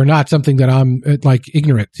not, are not something that I'm like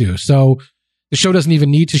ignorant to. So the show doesn't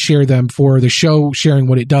even need to share them for the show sharing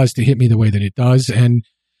what it does to hit me the way that it does. And,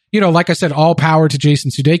 like I said, all power to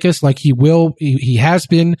Jason Sudeikis. Like he has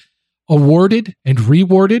been awarded and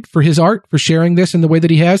rewarded for his art, for sharing this in the way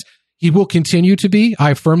that he has. He will continue to be.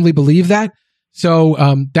 I firmly believe that.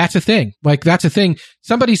 So, that's a thing. Like, that's a thing.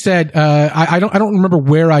 Somebody said, I don't remember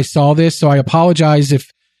where I saw this, so I apologize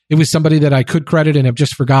if it was somebody that I could credit and have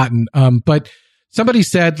just forgotten. But somebody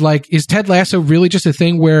said, like, is Ted Lasso really just a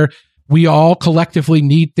thing where we all collectively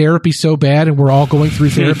need therapy so bad and we're all going through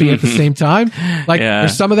therapy at the same time? Like,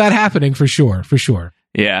 there's some of that happening for sure.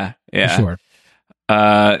 Yeah. For sure.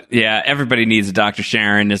 Everybody needs a Dr.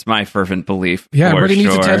 Sharon is my fervent belief. Yeah, everybody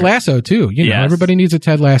needs a Ted Lasso too. Everybody needs a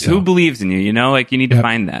Ted Lasso. Who believes in you? Like you need to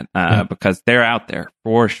find that because they're out there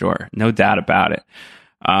for sure. No doubt about it.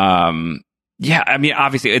 Yeah, I mean,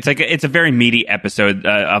 obviously, it's a very meaty episode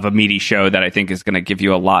of a meaty show that I think is going to give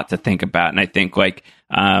you a lot to think about. And I think, like,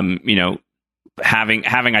 having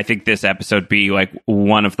I think this episode be like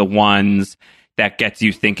one of the ones that gets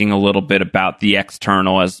you thinking a little bit about the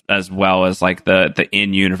external as well as like the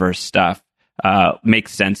in-universe stuff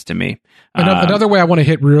makes sense to me. Another way I want to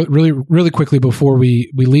hit really, really quickly before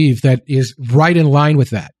we leave that is right in line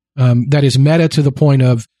with that. That is meta to the point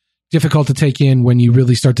of difficult to take in when you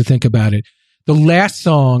really start to think about it. The last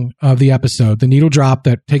song of the episode, the needle drop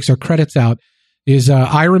that takes our credits out, is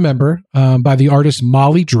I Remember by the artist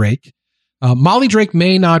Molly Drake. Molly Drake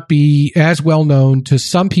may not be as well known to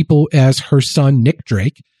some people as her son, Nick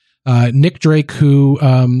Drake. Nick Drake,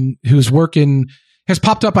 whose work has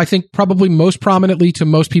popped up, I think, probably most prominently to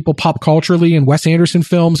most people pop culturally in Wes Anderson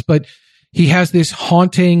films, but he has this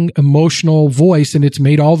haunting, emotional voice, and it's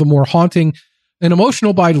made all the more haunting and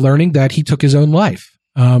emotional by learning that he took his own life.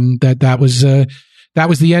 That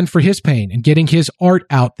was the end for his pain, and getting his art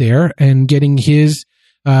out there and getting his,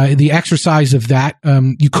 the exercise of that.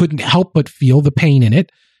 You couldn't help but feel the pain in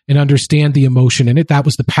it and understand the emotion in it. That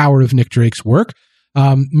was the power of Nick Drake's work.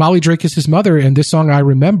 Molly Drake is his mother, and this song I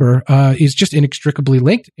Remember, is just inextricably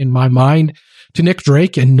linked in my mind to Nick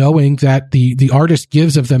Drake, and knowing that the artist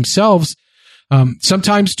gives of themselves,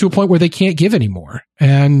 sometimes to a point where they can't give anymore.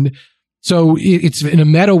 And so it's in a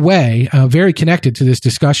meta way, very connected to this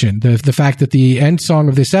discussion. The fact that the end song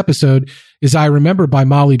of this episode is I Remember by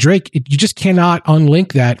Molly Drake. You just cannot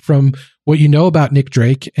unlink that from what you know about Nick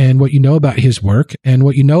Drake and what you know about his work and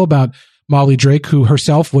what you know about Molly Drake, who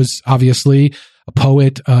herself was obviously a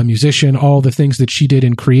poet, a musician, all the things that she did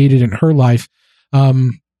and created in her life.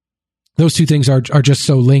 Those two things are just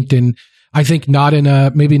so linked, and I think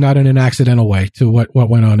maybe not in an accidental way to what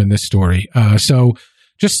went on in this story. So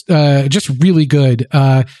just really good.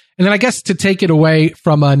 And then I guess to take it away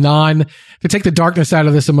from to take the darkness out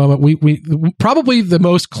of this a moment, we probably the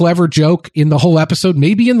most clever joke in the whole episode,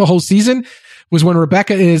 maybe in the whole season, was when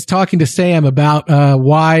Rebecca is talking to Sam about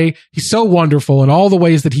why he's so wonderful and all the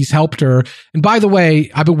ways that he's helped her. And by the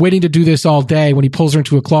way, I've been waiting to do this all day. When he pulls her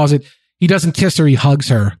into a closet, he doesn't kiss her, he hugs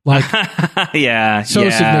her. Like,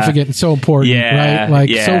 significant and so important, right?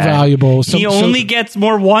 Like, so valuable. He only gets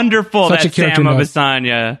more wonderful, such a character, Sam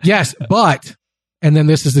Obisanya. Yes, but, and then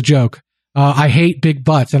this is the joke, I hate big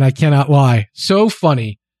butts and I cannot lie. So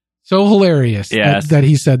funny, so hilarious that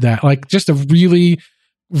he said that. Like, just a really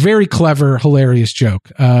very clever, hilarious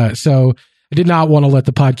joke. So I did not want to let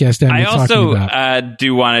the podcast end. I also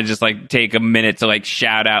do want to just like take a minute to like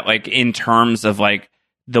shout out, like, in terms of like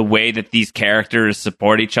the way that these characters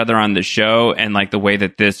support each other on the show, and like the way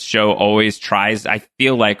that this show always tries, I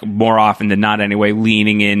feel like more often than not anyway,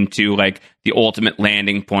 leaning into like the ultimate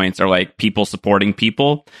landing points or like people supporting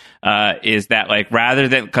people, is that like rather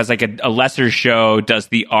than, because like a lesser show does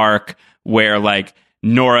the arc where like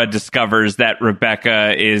Nora discovers that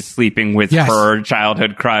Rebecca is sleeping with her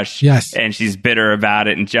childhood crush. Yes. And she's bitter about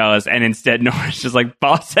it and jealous. And instead, Nora's just like,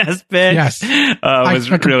 boss ass bitch. Yes. It was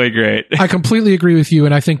really great. I completely agree with you.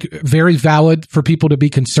 And I think very valid for people to be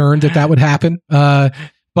concerned that would happen.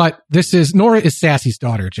 But Nora is Sassy's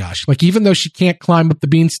daughter, Josh. Like, even though she can't climb up the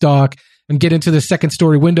beanstalk and get into the second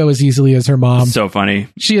story window as easily as her mom. So funny.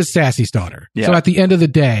 She is Sassy's daughter. Yeah. So at the end of the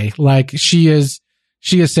day, like, she is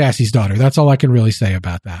Sassy's daughter. That's all I can really say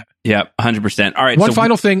about that. Yeah, 100%. All right. One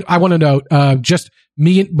final thing I want to note,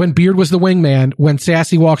 when Beard was the wingman, when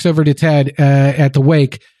Sassy walks over to Ted at the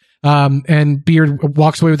wake, and Beard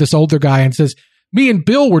walks away with this older guy and says, me and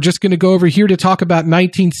Bill were just going to go over here to talk about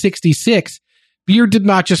 1966. Beard did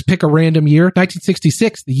not just pick a random year.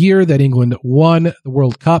 1966, the year that England won the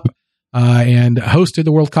World Cup and hosted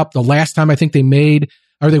the World Cup. The last time I think they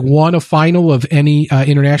won a final of any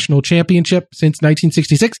international championship since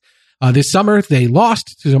 1966. This summer, they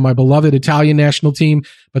lost to my beloved Italian national team,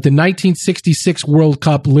 but the 1966 World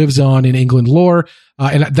Cup lives on in England lore,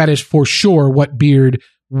 and that is for sure what Beard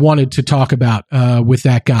wanted to talk about with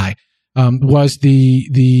that guy. Was the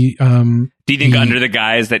do you think under the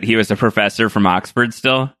guise that he was a professor from Oxford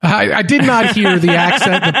still? I did not hear the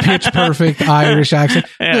accent, the pitch perfect Irish accent.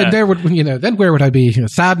 Yeah. Then where would I be?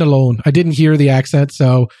 Sad and alone. I didn't hear the accent,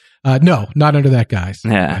 so no, not under that guise.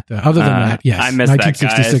 Yeah. But, other than that, yes. I miss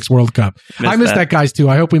 1966 World Cup. I miss that guys too.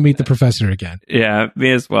 I hope we meet the professor again. Yeah,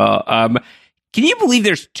 me as well. Can you believe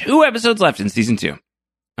there's 2 episodes left in season 2?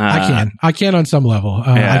 I can on some level.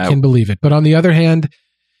 I can believe it. But on the other hand,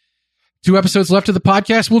 2 episodes left of the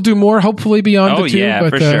podcast. We'll do more, hopefully beyond the 2. Yeah,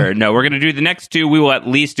 for sure. No, we're going to do the next 2. We will at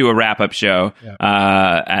least do a wrap-up show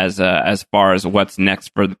as far as what's next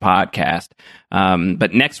for the podcast.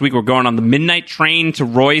 But next week, we're going on the Midnight Train to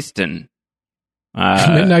Royston.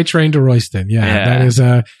 Midnight Train to Royston.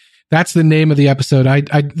 Yeah. That's the name of the episode.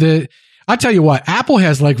 I'll tell you what, Apple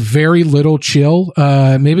has like very little chill.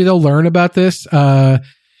 Maybe they'll learn about this.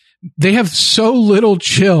 They have so little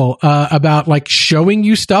chill about like showing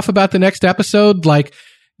you stuff about the next episode. Like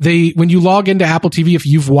when you log into Apple TV, if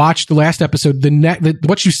you've watched the last episode,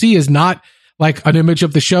 what you see is not like an image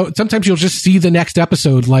of the show. Sometimes you'll just see the next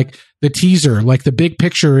episode, like the teaser, like the big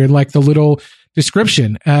picture and like the little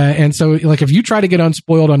description. And so like if you try to get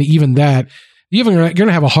unspoiled on even that, you're going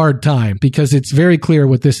to have a hard time because it's very clear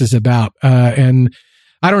what this is about. And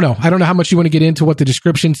I don't know how much you want to get into what the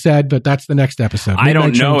description said, but that's the next episode. I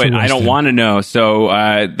don't know it. I don't want to know. So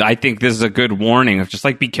I think this is a good warning of just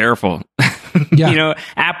like, be careful. Yeah.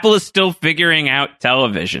 Apple is still figuring out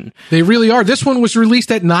television. They really are. This one was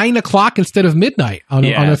released at 9:00 instead of midnight on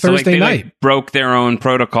a Thursday night. Like, broke their own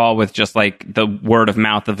protocol with just like the word of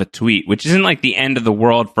mouth of a tweet, which isn't like the end of the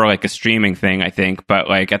world for like a streaming thing, I think. But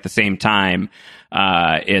like at the same time,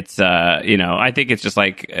 it's I think it's just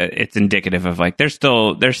like it's indicative of like they're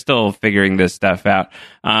still figuring this stuff out.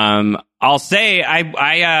 I'll say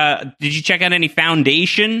I did you check out any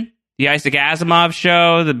Foundation, the Isaac Asimov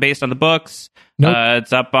show based on the books? Nope.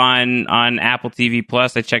 It's up on Apple TV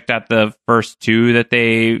Plus. I checked out the first 2 that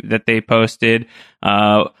they posted.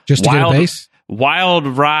 Just to get a base? Wild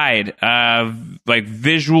ride, like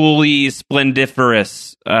visually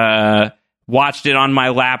splendiferous. Watched it on my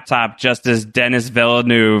laptop just as Denis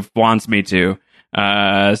Villeneuve wants me to. Check.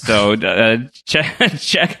 I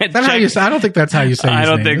don't think that's how you say his name. I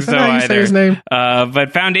don't think so either. Say his name?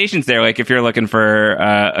 But Foundation's there. Like if you're looking for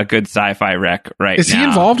a good sci-fi rec right now. Is he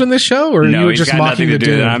involved in this show, or no, you were just mocking the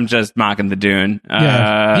Dune? I'm just mocking the Dune. He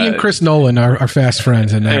and Chris Nolan are fast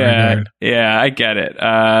friends in that regard. Yeah, I get it.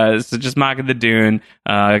 So just mocking the Dune.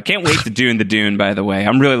 Can't wait to Dune the Dune. By the way,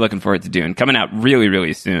 I'm really looking forward to Dune coming out really,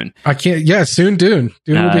 really soon. I can't. Yeah, soon. Dune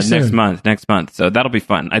will be soon. Next month. So that'll be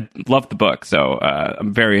fun. I love the book, so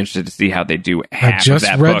I'm very interested to see how they do. I just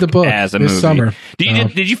read the book as a this movie. Summer.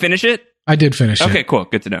 Did you finish it? I did finish it. Okay, cool.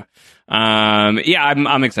 Good to know.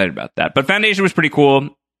 I'm excited about that. But Foundation was pretty cool.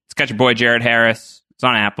 It's got your boy Jared Harris. It's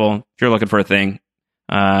on Apple. If you're looking for a thing,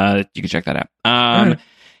 you can check that out. Right.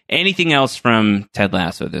 Anything else from Ted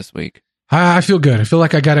Lasso this week? I feel good. I feel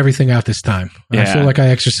like I got everything out this time. Yeah. I feel like I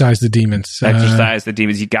exercised the demons. Exercise the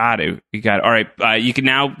demons. You got to. All right. You can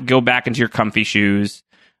now go back into your comfy shoes.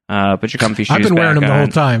 Put your comfy shoes. I've been wearing them the whole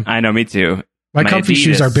time. I know, me too. My comfy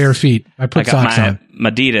shoes are bare feet. I put socks on.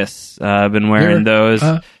 My Adidas. I've been wearing those.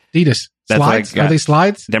 Adidas slides. Are they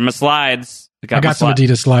slides? They're my slides. I got some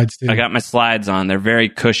Adidas slides too. I got my slides on. They're very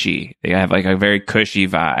cushy. They have like a very cushy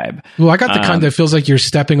vibe. Well, I got the kind that feels like you're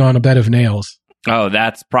stepping on a bed of nails. Oh,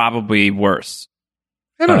 that's probably worse.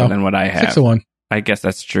 I don't know than what I have. 6 of 1. I guess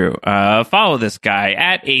that's true. Follow this guy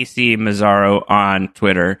at AC Mazzaro on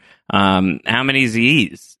Twitter. How many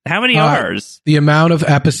Z's? How many R's? The amount of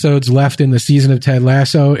episodes left in the season of Ted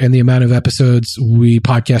Lasso and the amount of episodes we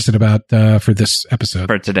podcasted about for this episode.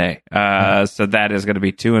 For today. So that is going to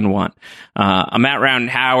be 2 and 1. I'm Matt Round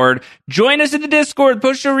Howard. Join us in the Discord,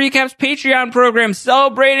 Post Show Recaps Patreon program,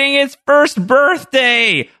 celebrating its first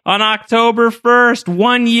birthday on October 1st.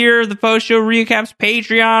 1 year of the Post Show Recaps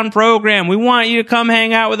Patreon program. We want you to come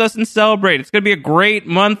hang out with us and celebrate. It's going to be a great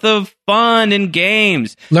month of fun and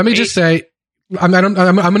games. Let me just say, I'm going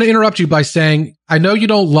to interrupt you by saying, I know you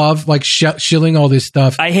don't love like shilling all this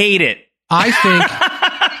stuff. I hate it. I think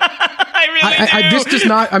I really do. This does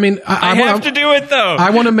not. I mean, I have to do it though.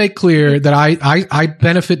 I want to make clear that I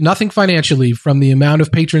benefit nothing financially from the amount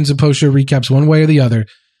of patrons of Post Show Recaps one way or the other.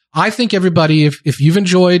 I think everybody, if you've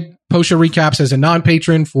enjoyed Post Show Recaps as a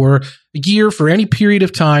non-patron for a year, for any period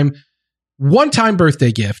of time, one-time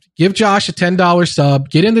birthday gift. Give Josh a $10 sub.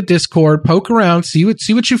 Get in the Discord. Poke around. See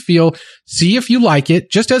what you feel. See if you like it.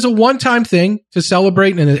 Just as a one-time thing to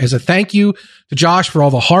celebrate and as a thank you to Josh for all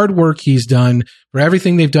the hard work he's done, for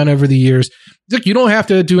everything they've done over the years. Look, you don't have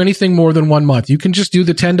to do anything more than 1 month. You can just do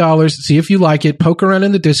the $10. See if you like it. Poke around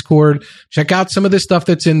in the Discord. Check out some of the stuff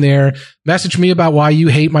that's in there. Message me about why you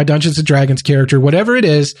hate my Dungeons and Dragons character. Whatever it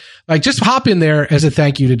is, like just hop in there as a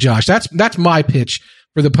thank you to Josh. That's my pitch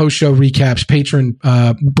for the Post Show Recaps patron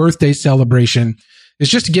birthday celebration, is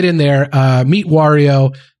just to get in there, meet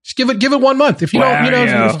Wario. Just give it 1 month. If you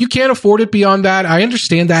don't, if you can't afford it beyond that, I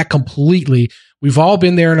understand that completely. We've all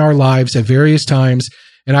been there in our lives at various times,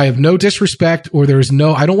 and I have no disrespect I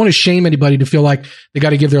don't want to shame anybody to feel like they got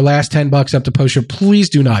to give their last $10 up to Post Show. Please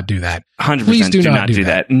do not do that. 100%. Please do not do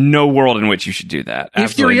that. No world in which you should do that.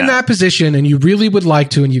 Absolutely if you're in that position and you really would like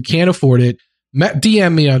to and you can't afford it,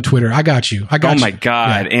 DM me on Twitter. I got you. Oh my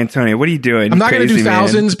God, yeah. Antonio, what are you doing? I'm not going to do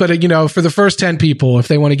thousands, but for the first 10 people, if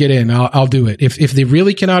they want to get in, I'll do it. If they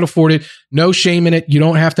really cannot afford it, no shame in it. You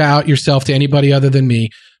don't have to out yourself to anybody other than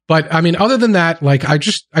me. But I mean, other than that, like I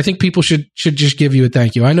think people should just give you a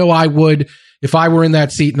thank you. I know I would if I were in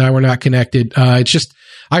that seat and I were not connected. It's just,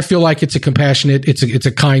 I feel like it's a compassionate, it's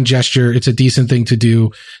a kind gesture. It's a decent thing to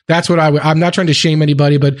do. That's what I'm not trying to shame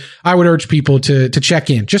anybody, but I would urge people to check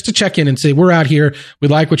in, just to check in and say, we're out here. We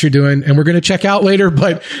like what you're doing and we're going to check out later,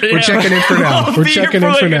 but we're checking in for now. We're checking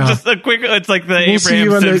in for now. Just a quick, it's like the we'll see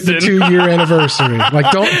you on the 2-year anniversary.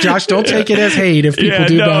 Like don't take it as hate if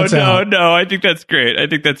people bounce out. No, I think that's great.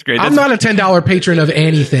 I'm not a $10 patron of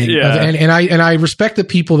anything. Yeah. And I respect the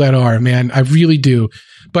people that are, man. I really do.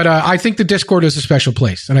 But I think the Discord is a special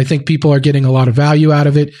place, and I think people are getting a lot of value out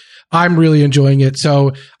of it. I'm really enjoying it.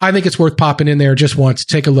 So I think it's worth popping in there just once,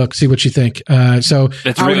 take a look, see what you think. So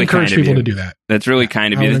I would encourage people to do that. That's really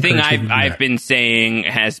kind of you. The thing I've been saying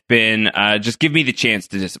has been, just give me the chance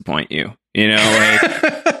to disappoint you.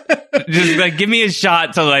 Just like give me a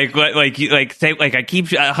shot to like say like I keep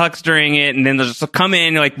huckstering it, and then they'll just come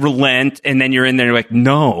in, like relent, and then you're in there, and you're like,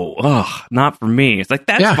 no, not for me. It's like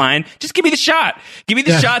that's fine. Just give me the shot. Give me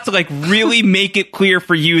the shot to like really make it clear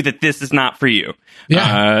for you that this is not for you.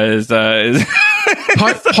 Yeah.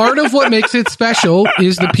 Part of what makes it special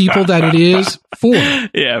is the people that it is for.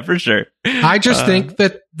 Yeah, for sure. I just think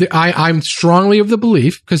that I'm strongly of the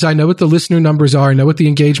belief, because I know what the listener numbers are. I know what the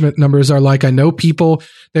engagement numbers are like. I know people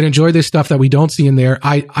that enjoy this stuff that we don't see in there.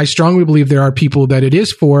 I strongly believe there are people that it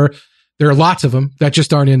is for. There are lots of them that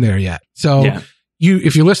just aren't in there yet. So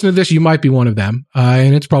if you listen to this, you might be one of them.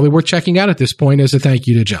 And it's probably worth checking out at this point as a thank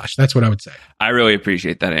you to Josh. That's what I would say. I really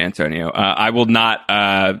appreciate that, Antonio. I will not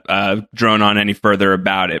drone on any further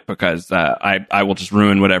about it, because I will just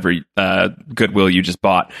ruin whatever goodwill you just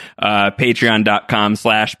bought.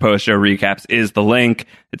 Patreon.com/Post Show Recaps is the link.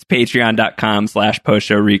 It's patreon.com/Post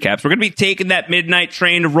Show Recaps. We're going to be taking that midnight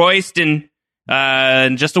train to Royston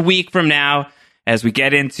in just a week from now, as we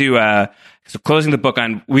get into so closing the book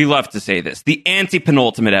on, we love to say this, the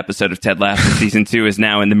anti-penultimate episode of Ted Lasso season 2 is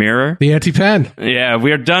now in the mirror. The anti-pen. Yeah,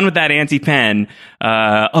 we are done with that anti-pen.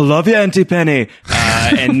 I love you, Anti-Penny.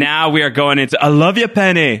 And now we are going into I love you,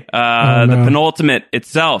 Penny. The penultimate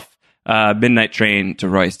itself. Midnight train to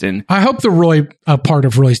Royston. I hope the Roy part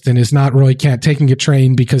of Royston is not Roy Kent taking a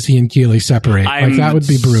train because he and Keely separate. That would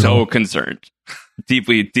be brutal. So concerned.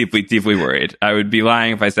 Deeply worried. I would be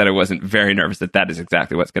lying if I said I wasn't very nervous that is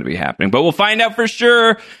exactly what's going to be happening. But we'll find out for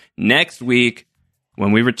sure next week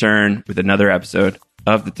when we return with another episode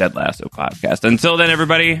of the Ted Lasso podcast. Until then,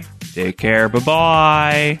 everybody, take care.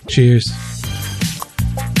 Bye-bye. Cheers.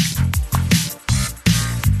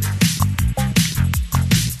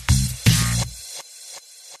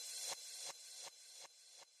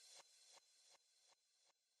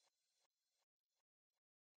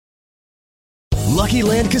 Lucky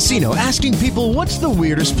Land Casino, asking people, what's the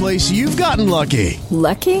weirdest place you've gotten lucky?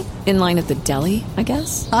 Lucky? In line at the deli, I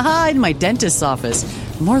guess? Aha, in my dentist's office.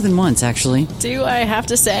 More than once, actually. Do I have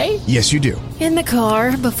to say? Yes, you do. In the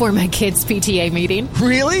car before my kids' PTA meeting.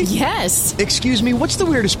 Really? Yes. Excuse me, what's the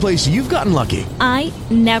weirdest place you've gotten lucky? I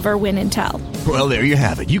never win and tell. Well, there you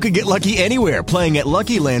have it. You can get lucky anywhere, playing at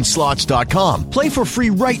LuckyLandSlots.com. Play for free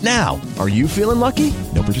right now. Are you feeling lucky?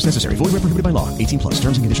 No purchase necessary. Void where prohibited by law. 18+.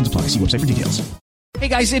 Terms and conditions apply. See website for details. Hey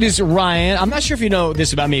guys, it is Ryan. I'm not sure if you know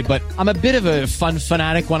this about me, but I'm a bit of a fun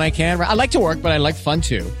fanatic when I can. I like to work, but I like fun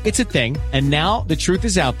too. It's a thing. And now the truth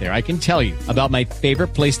is out there. I can tell you about my favorite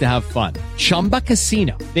place to have fun. Chumba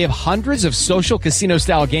Casino. They have hundreds of social casino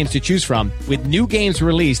style games to choose from with new games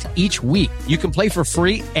released each week. You can play for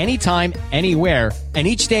free anytime, anywhere. And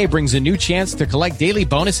each day brings a new chance to collect daily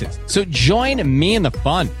bonuses. So join me in the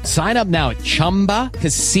fun. Sign up now at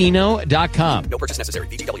ChumbaCasino.com. No purchase necessary.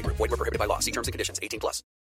 VGW Group. Void where prohibited by law. See terms and conditions. 18+.